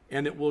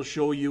and it will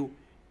show you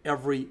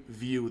every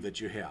view that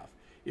you have.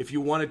 If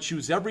you want to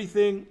choose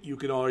everything, you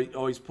can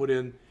always put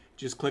in,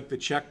 just click the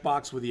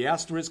checkbox with the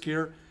asterisk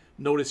here.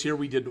 Notice here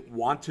we didn't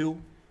want to.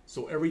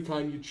 So every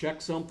time you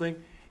check something,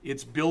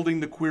 it's building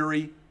the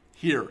query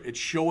here. It's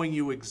showing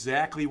you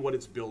exactly what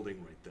it's building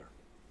right there.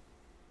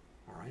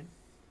 All right.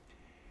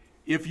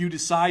 If you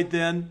decide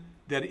then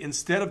that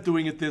instead of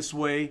doing it this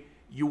way,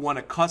 you want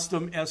a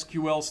custom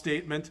SQL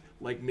statement,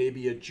 like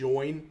maybe a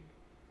join,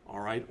 all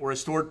right, or a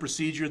stored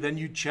procedure, then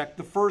you check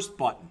the first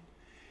button.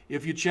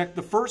 If you check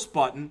the first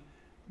button,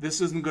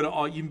 this isn't going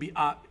to even be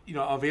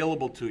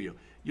available to you.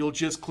 You'll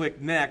just click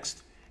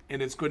next,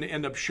 and it's going to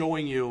end up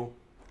showing you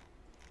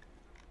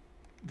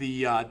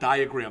the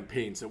diagram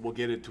panes that we'll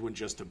get into in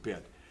just a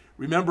bit.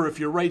 Remember, if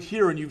you're right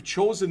here and you've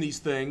chosen these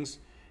things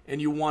and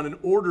you want an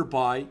order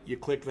by, you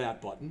click that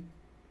button,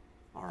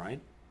 all right?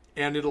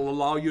 And it'll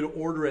allow you to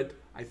order it.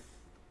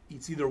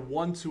 It's either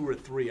 1, 2, or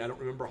 3. I don't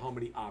remember how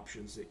many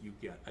options that you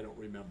get. I don't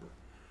remember,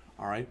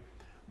 all right?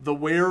 The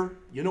where,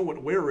 you know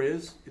what where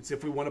is? It's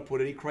if we want to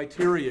put any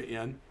criteria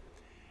in.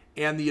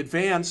 And the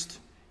advanced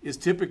is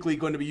typically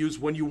going to be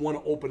used when you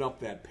want to open up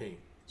that pane.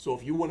 So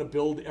if you want to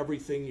build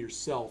everything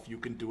yourself, you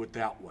can do it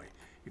that way,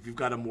 if you've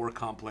got a more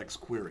complex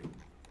query.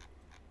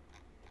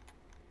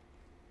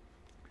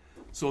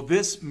 So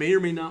this may or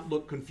may not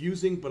look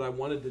confusing, but I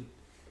wanted to,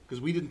 because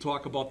we didn't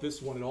talk about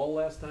this one at all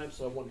last time,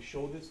 so I want to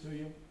show this to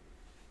you.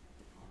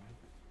 All right.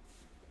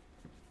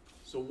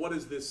 So what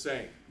is this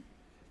saying?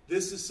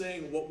 This is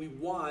saying what we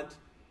want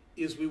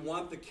is we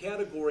want the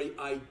category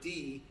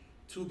ID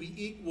to be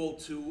equal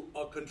to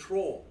a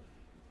control,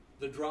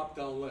 the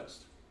drop-down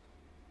list.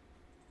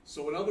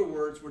 So in other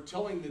words, we're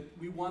telling that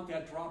we want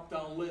that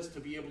drop-down list to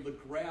be able to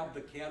grab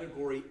the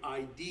category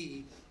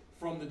ID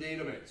from the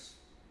database.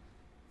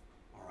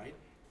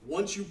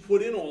 Once you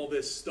put in all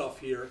this stuff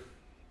here,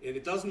 and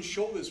it doesn't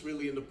show this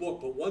really in the book,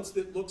 but once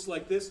it looks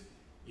like this,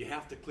 you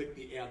have to click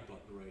the add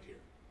button right here.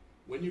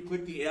 When you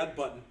click the add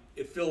button,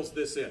 it fills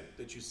this in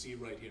that you see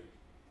right here.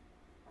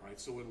 All right,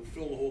 so it'll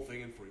fill the whole thing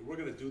in for you. We're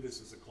going to do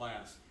this as a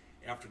class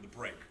after the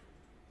break.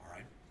 All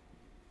right.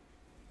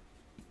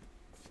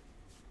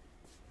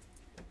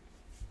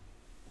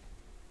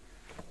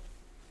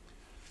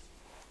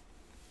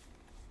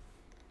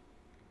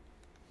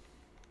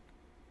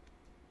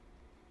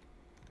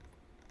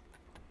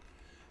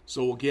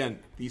 So again,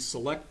 these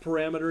select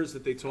parameters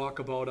that they talk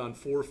about on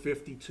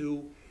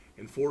 452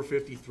 and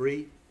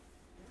 453,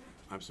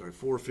 I'm sorry,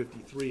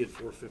 453 and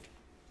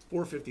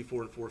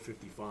 454 and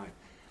 455.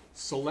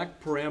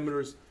 Select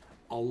parameters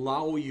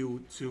allow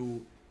you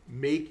to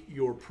make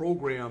your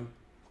program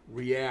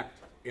react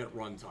at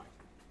runtime.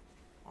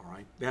 All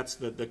right, that's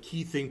the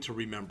key thing to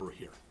remember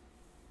here.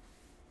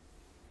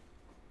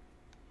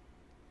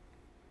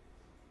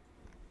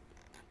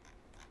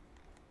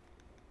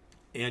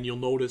 And you'll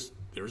notice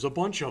there's a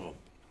bunch of them.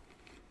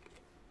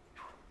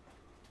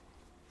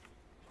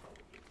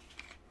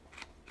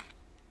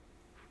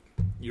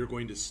 You're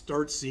going to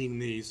start seeing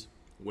these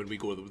when we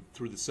go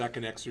through the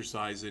second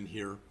exercise in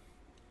here,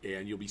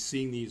 and you'll be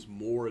seeing these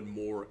more and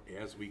more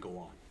as we go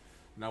on.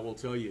 Now, we'll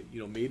tell you,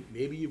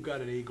 maybe you've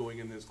got an A going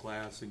in this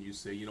class, and you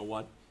say, you know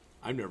what,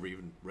 I've never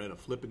even read a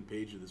flipping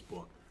page of this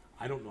book.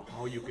 I don't know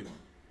how you can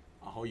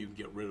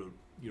get rid of,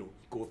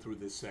 go through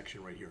this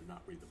section right here and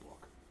not read the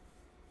book.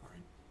 All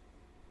right.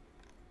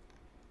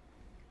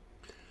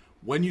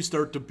 When you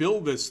start to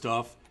build this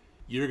stuff,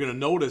 you're going to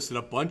notice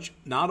that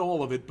not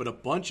all of it, but a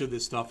bunch of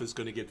this stuff is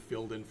going to get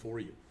filled in for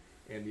you.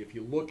 And if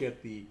you look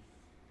at the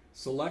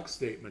select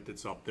statement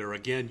that's up there,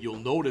 again, you'll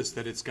notice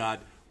that it's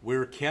got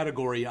where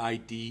category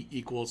ID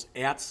equals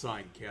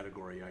 @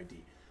 category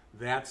ID.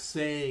 That's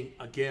saying,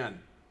 again,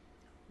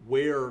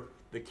 where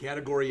the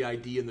category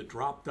ID in the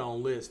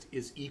drop-down list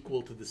is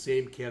equal to the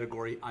same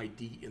category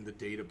ID in the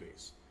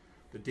database.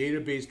 The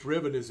database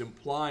driven is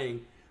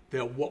implying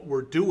that what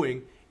we're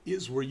doing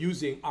is we're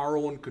using our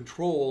own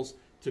controls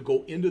to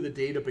go into the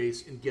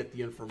database and get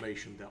the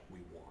information that we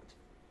want.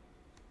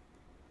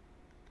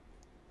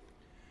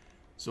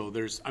 So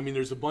there's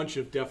a bunch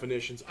of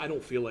definitions. I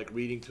don't feel like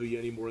reading to you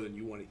any more than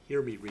you want to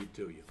hear me read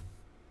to you.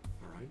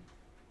 All right.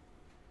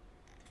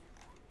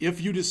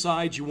 If you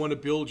decide you want to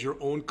build your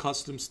own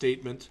custom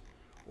statement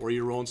or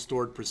your own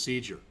stored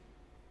procedure,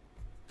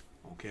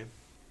 okay.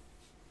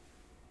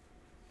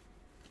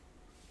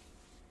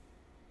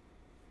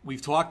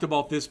 We've talked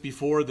about this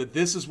before, that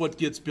this is what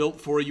gets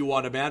built for you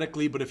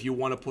automatically, but if you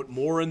want to put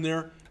more in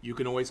there, you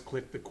can always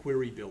click the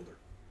Query Builder.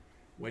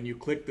 When you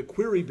click the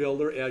Query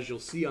Builder, as you'll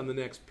see on the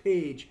next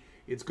page,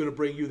 it's going to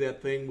bring you that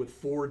thing with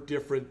 4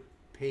 different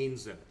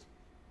panes in it.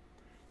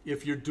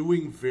 If you're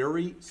doing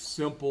very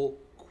simple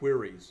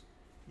queries,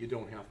 you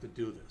don't have to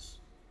do this.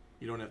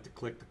 You don't have to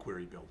click the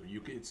Query Builder.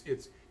 You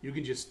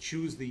can just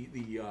choose the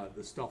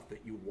stuff that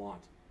you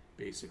want,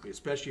 basically,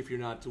 especially if you're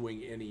not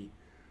doing any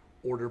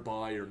order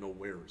by or no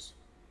wheres.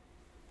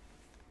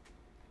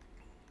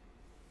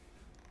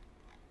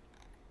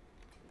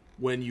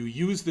 When you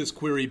use this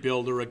Query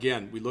Builder,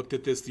 again, we looked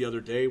at this the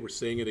other day. We're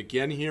saying it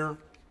again here.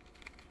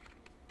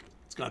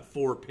 It's got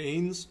 4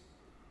 panes.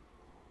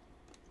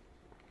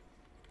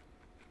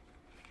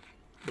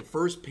 The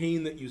first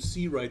pane that you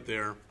see right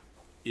there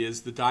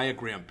is the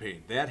diagram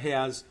pane. That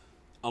has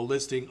a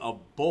listing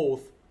of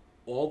both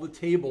all the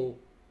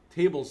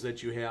tables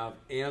that you have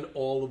and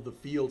all of the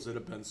fields that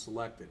have been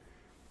selected.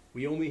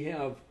 We only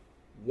have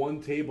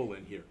 1 table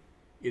in here.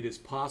 It is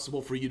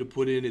possible for you to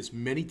put in as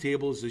many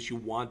tables as you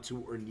want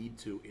to or need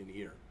to in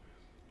here.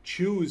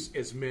 Choose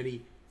as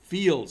many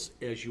fields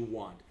as you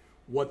want.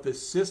 What the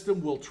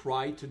system will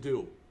try to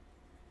do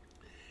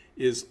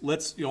is,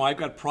 I've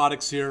got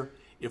products here.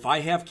 If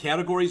I have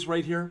categories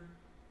right here,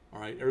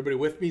 all right, everybody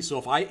with me? So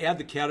if I add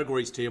the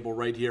categories table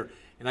right here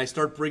and I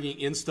start bringing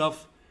in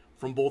stuff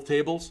from both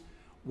tables,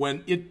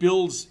 when it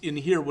builds in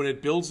here, when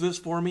it builds this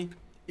for me,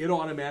 it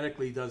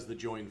automatically does the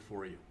join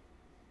for you.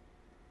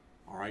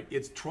 All right,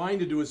 it's trying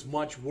to do as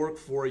much work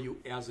for you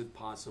as it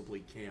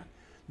possibly can.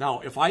 Now,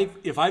 if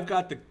I've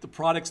got the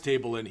products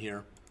table in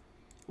here,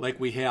 like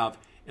we have,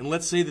 and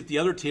let's say that the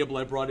other table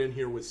I brought in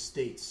here was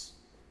states,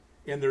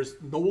 and there's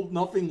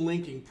nothing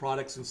linking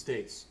products and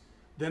states,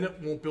 then it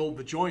won't build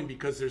the join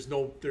because there's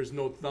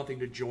nothing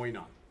to join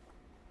on.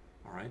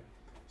 All right,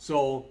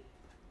 so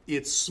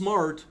it's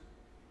smart,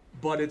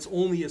 but it's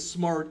only as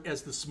smart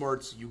as the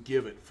smarts you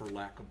give it, for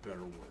lack of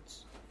better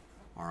words.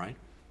 All right.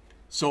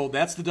 So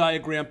that's the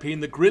diagram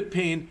pane. The grid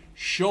pane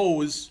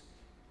shows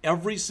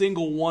every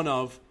single one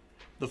of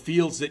the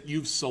fields that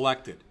you've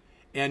selected.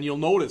 And you'll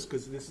notice,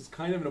 because this is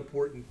kind of an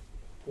important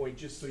point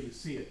just so you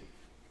see it,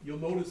 you'll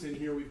notice in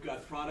here we've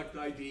got product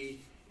ID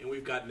and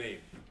we've got name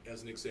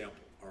as an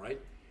example, all right?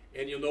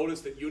 And you'll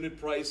notice that unit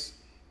price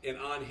and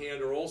on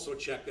hand are also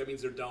checked. That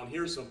means they're down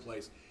here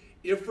someplace.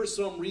 If for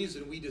some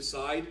reason we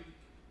decide,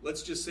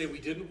 let's just say we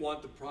didn't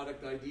want the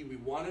product ID, we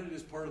wanted it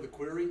as part of the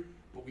query,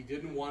 but we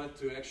didn't want it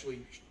to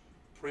actually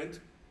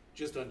print,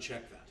 just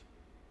uncheck that.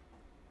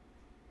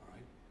 All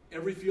right.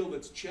 Every field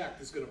that's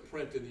checked is going to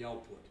print in the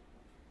output.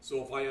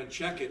 So if I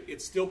uncheck it,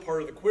 it's still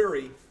part of the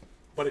query,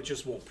 but it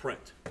just won't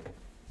print.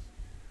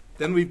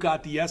 Then we've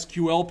got the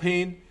SQL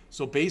pane.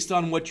 So based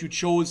on what you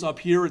chose up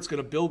here, it's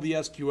going to build the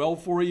SQL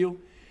for you.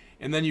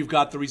 And then you've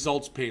got the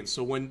results pane.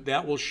 So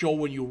that will show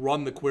when you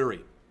run the query.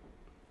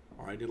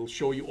 All right, it'll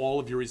show you all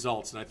of your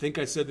results. And I think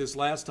I said this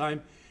last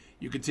time.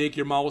 You can take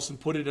your mouse and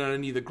put it on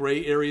any of the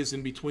gray areas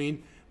in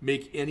between.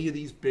 Make any of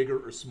these bigger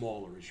or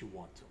smaller as you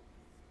want to.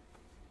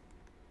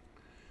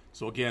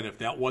 So again, if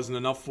that wasn't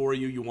enough for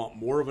you, you want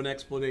more of an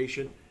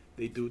explanation,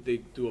 they do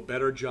a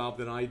better job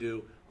than I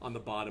do on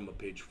the bottom of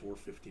page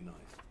 459.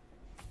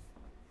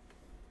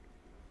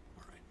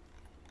 All right.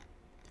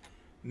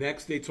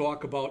 Next, they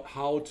talk about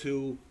how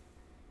to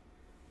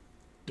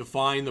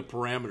define the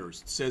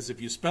parameters. It says if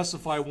you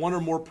specify 1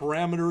 or more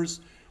parameters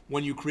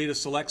when you create a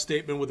select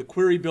statement with a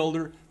query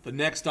builder, the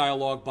next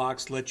dialog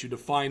box lets you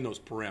define those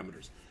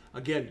parameters.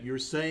 Again, you're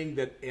saying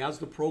that as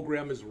the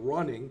program is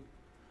running,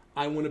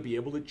 I want to be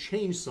able to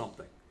change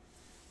something.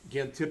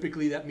 Again,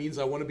 typically that means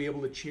I want to be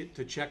able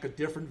to check a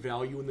different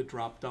value in the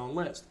drop-down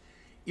list.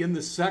 In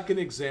the second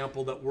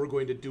example that we're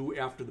going to do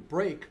after the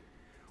break,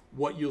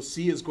 what you'll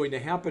see is going to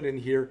happen in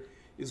here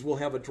is we'll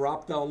have a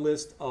drop-down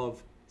list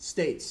of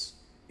states.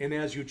 And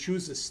as you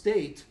choose a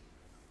state,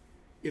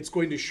 it's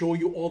going to show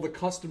you all the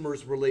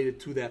customers related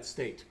to that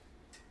state.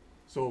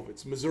 So if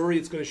it's Missouri,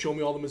 it's going to show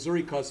me all the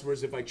Missouri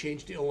customers. If I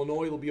change to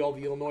Illinois, it'll be all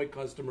the Illinois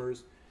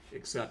customers,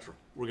 etc.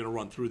 We're going to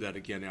run through that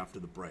again after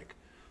the break.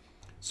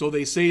 So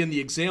they say in the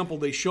example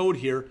they showed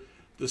here,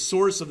 the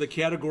source of the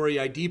category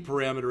ID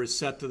parameter is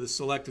set to the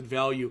selected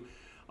value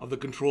of the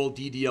control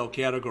DDL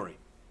category.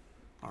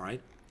 All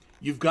right.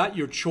 You've got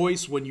your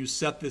choice when you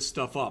set this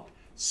stuff up.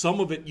 Some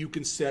of it you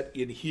can set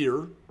in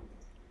here.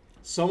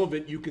 Some of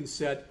it you can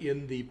set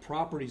in the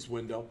properties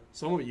window.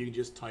 Some of it you can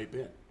just type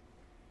in.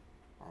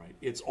 All right.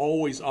 It's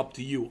always up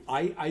to you.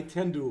 I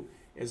tend to,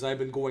 as I've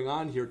been going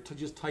on here, to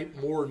just type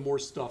more and more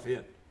stuff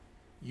in.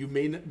 You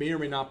may or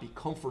may not be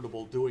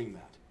comfortable doing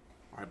that.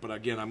 All right. But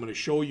again, I'm going to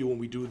show you when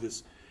we do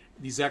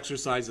these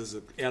exercises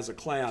as a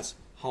class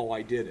how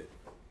I did it.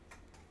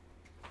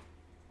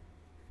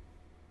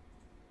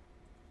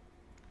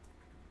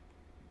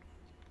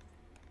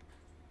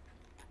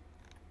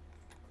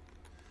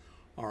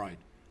 All right.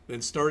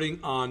 Then starting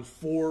on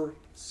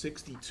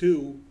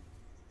 462,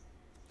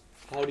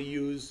 how to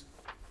use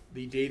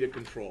the data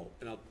control.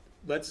 And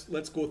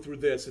let's go through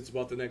this. It's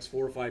about the next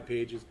 4 or 5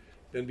 pages.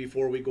 Then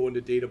before we go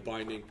into data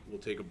binding, we'll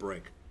take a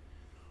break.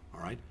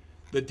 All right.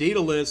 The data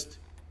list,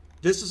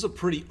 this is a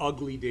pretty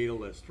ugly data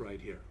list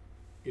right here.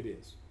 It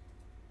is.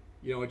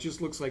 You know, it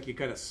just looks like you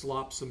kind of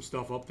slop some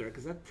stuff up there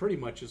because that pretty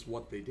much is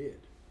what they did.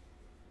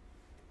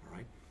 All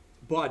right.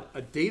 But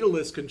a data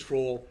list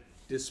control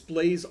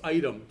displays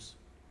items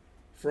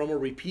from a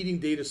repeating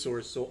data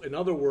source. So in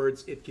other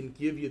words, it can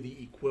give you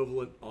the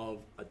equivalent of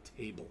a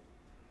table.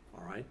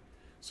 All right.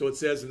 So it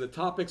says in the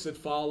topics that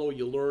follow,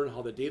 you'll learn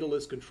how the data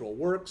list control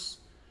works.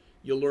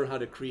 You'll learn how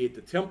to create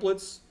the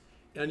templates,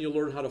 and you'll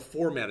learn how to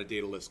format a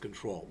data list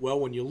control. Well,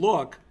 when you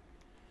look,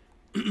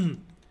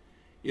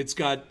 it's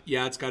got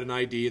an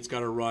ID, it's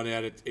got a run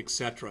at it,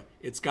 etc.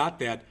 It's got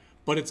that,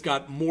 but it's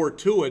got more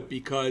to it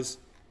because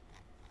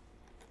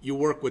you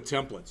work with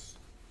templates.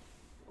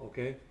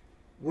 Okay?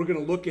 We're going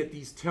to look at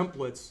these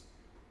templates,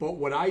 but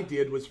what I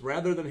did was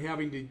rather than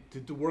having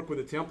to work with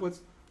the templates,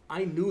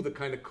 I knew the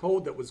kind of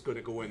code that was going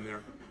to go in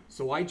there.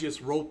 So I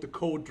just wrote the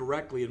code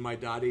directly in my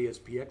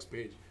 .aspx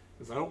page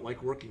because I don't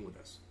like working with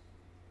this.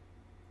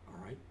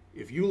 All right?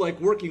 If you like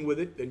working with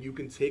it, then you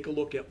can take a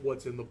look at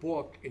what's in the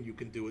book and you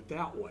can do it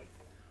that way.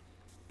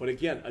 But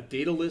again, a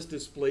data list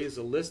displays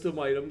a list of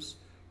items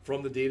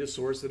from the data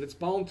source that it's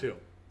bound to.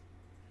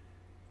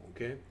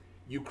 Okay?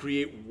 You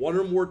create one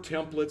or more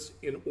templates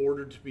in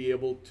order to be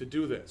able to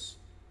do this.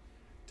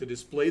 To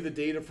display the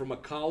data from a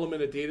column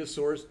in a data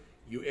source,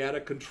 you add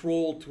a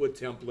control to a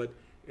template,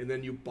 and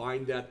then you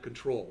bind that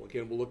control.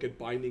 Again, we'll look at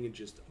binding in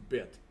just a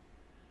bit.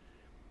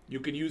 You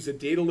can use a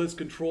data list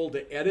control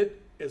to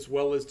edit as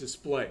well as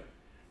display.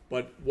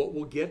 But what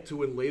we'll get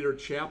to in later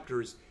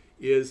chapters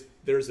is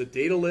there's a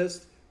data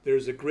list,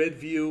 there's a grid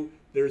view,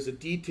 there's a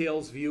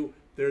details view,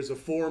 there's a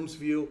forms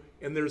view,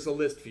 and there's a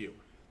list view.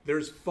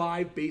 There's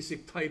 5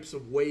 basic types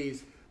of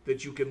ways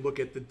that you can look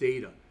at the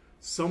data.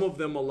 Some of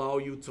them allow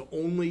you to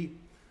only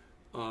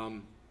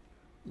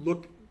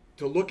look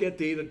at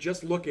data,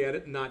 just look at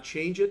it, not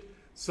change it.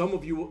 Some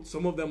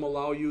of them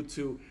allow you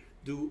to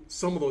do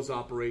some of those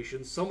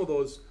operations. Some of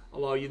those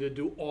allow you to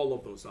do all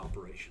of those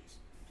operations.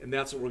 And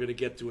that's what we're going to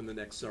get to in the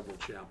next several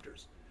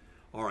chapters.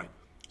 All right.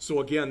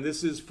 So again,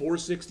 this is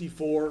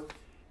 464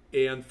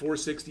 and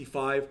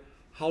 465,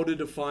 how to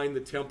define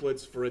the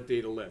templates for a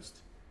data list.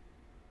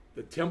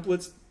 The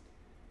templates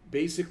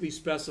basically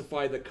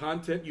specify the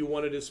content you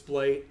want to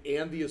display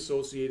and the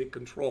associated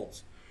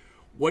controls.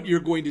 What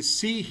you're going to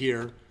see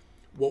here,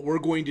 what we're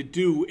going to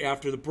do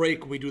after the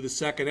break when we do the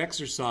second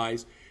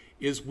exercise,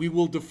 is we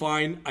will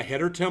define a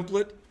header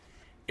template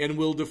and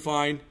we'll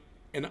define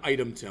an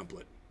item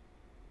template.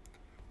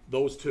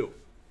 Those two.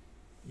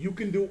 You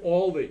can do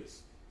all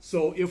these.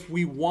 So if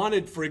we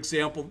wanted, for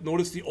example,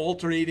 notice the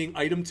alternating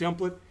item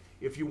template.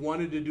 If you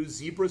wanted to do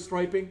zebra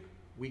striping,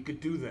 we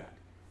could do that.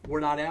 We're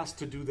not asked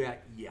to do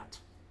that yet.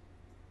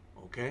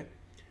 Okay?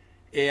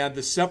 And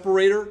the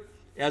separator,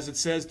 as it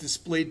says,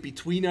 displayed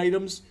between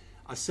items.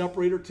 A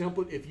separator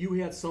template, if you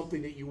had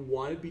something that you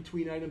wanted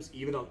between items,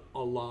 even a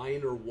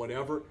line or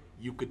whatever,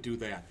 you could do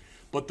that.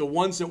 But the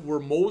ones that we're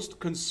most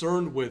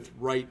concerned with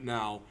right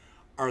now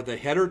are the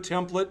header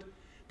template,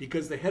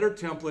 because the header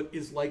template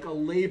is like a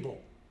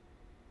label.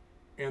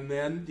 And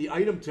then the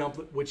item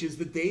template, which is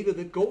the data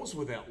that goes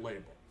with that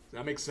label. Does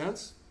that make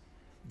sense?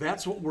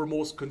 That's what we're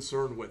most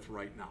concerned with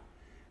right now.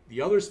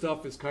 The other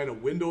stuff is kind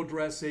of window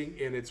dressing,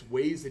 and it's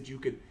ways that you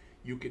can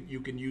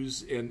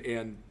use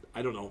and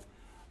I don't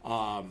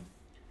know,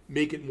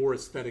 make it more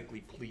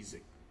aesthetically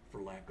pleasing,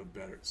 for lack of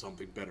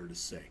something better to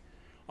say.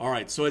 All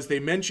right. So as they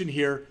mention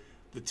here,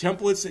 the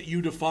templates that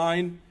you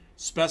define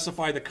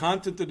specify the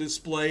content to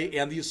display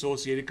and the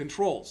associated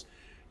controls.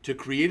 To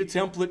create a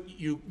template,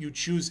 you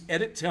choose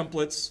Edit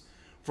Templates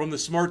from the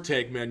Smart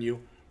Tag menu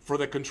for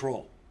the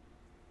control.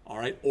 All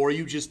right, or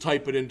you just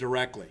type it in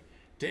directly.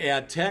 To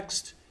add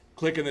text,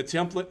 click on the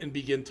template and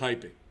begin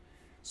typing.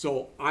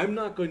 So I'm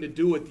not going to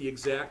do it the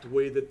exact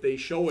way that they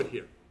show it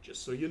here,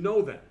 just so you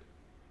know that.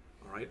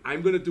 All right,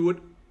 I'm going to do it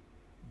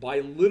by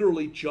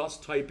literally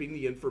just typing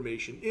the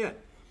information in.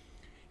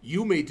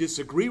 You may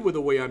disagree with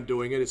the way I'm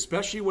doing it,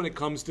 especially when it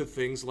comes to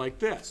things like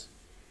this.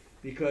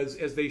 Because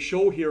as they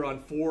show here on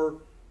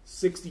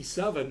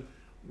 467,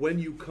 when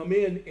you come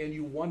in and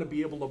you want to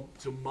be able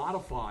to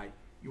modify,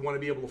 you want to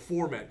be able to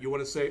format, you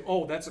want to say,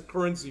 oh, that's a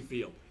currency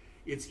field.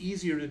 It's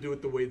easier to do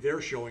it the way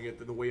they're showing it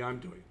than the way I'm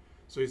doing it.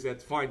 So he said,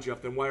 that's fine,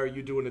 Jeff, then why are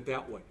you doing it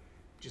that way?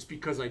 Just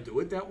because I do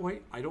it that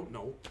way? I don't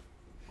know.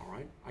 All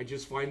right? I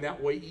just find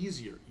that way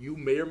easier. You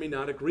may or may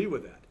not agree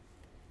with that.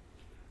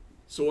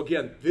 So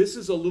again, this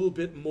is a little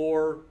bit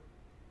more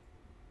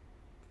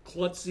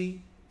klutzy,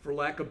 for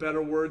lack of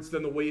better words,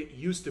 than the way it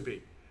used to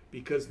be.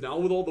 Because now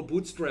with all the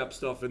bootstrap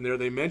stuff in there,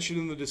 they mention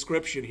in the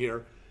description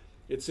here,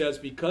 it says,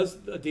 because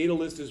a data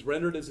list is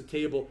rendered as a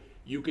table,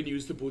 you can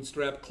use the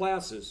bootstrap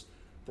classes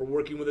for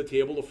working with a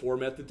table to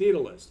format the data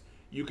list.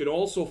 You can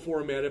also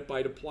format it by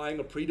applying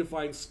a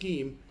predefined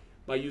scheme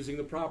by using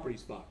the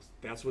properties box.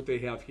 That's what they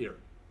have here.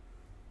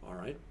 All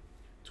right.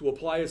 To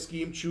apply a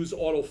scheme, choose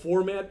auto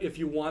format if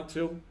you want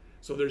to.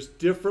 So there's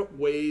different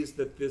ways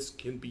that this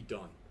can be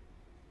done,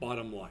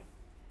 bottom line.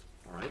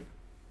 All right.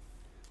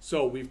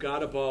 So we've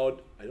got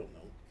about, I don't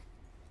know,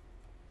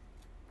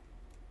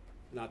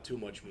 not too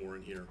much more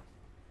in here.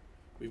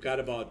 We've got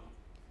about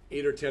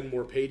 8 or 10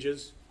 more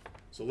pages.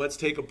 So let's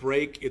take a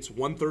break. It's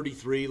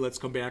 1:33. Let's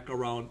come back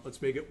around.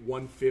 Let's make it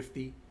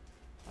 1:50,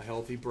 a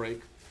healthy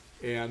break.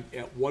 And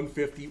at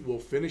 1:50, we'll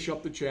finish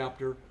up the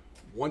chapter.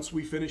 Once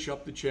we finish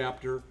up the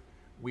chapter,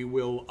 we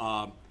will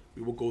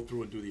go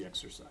through and do the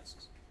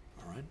exercises.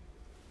 All right?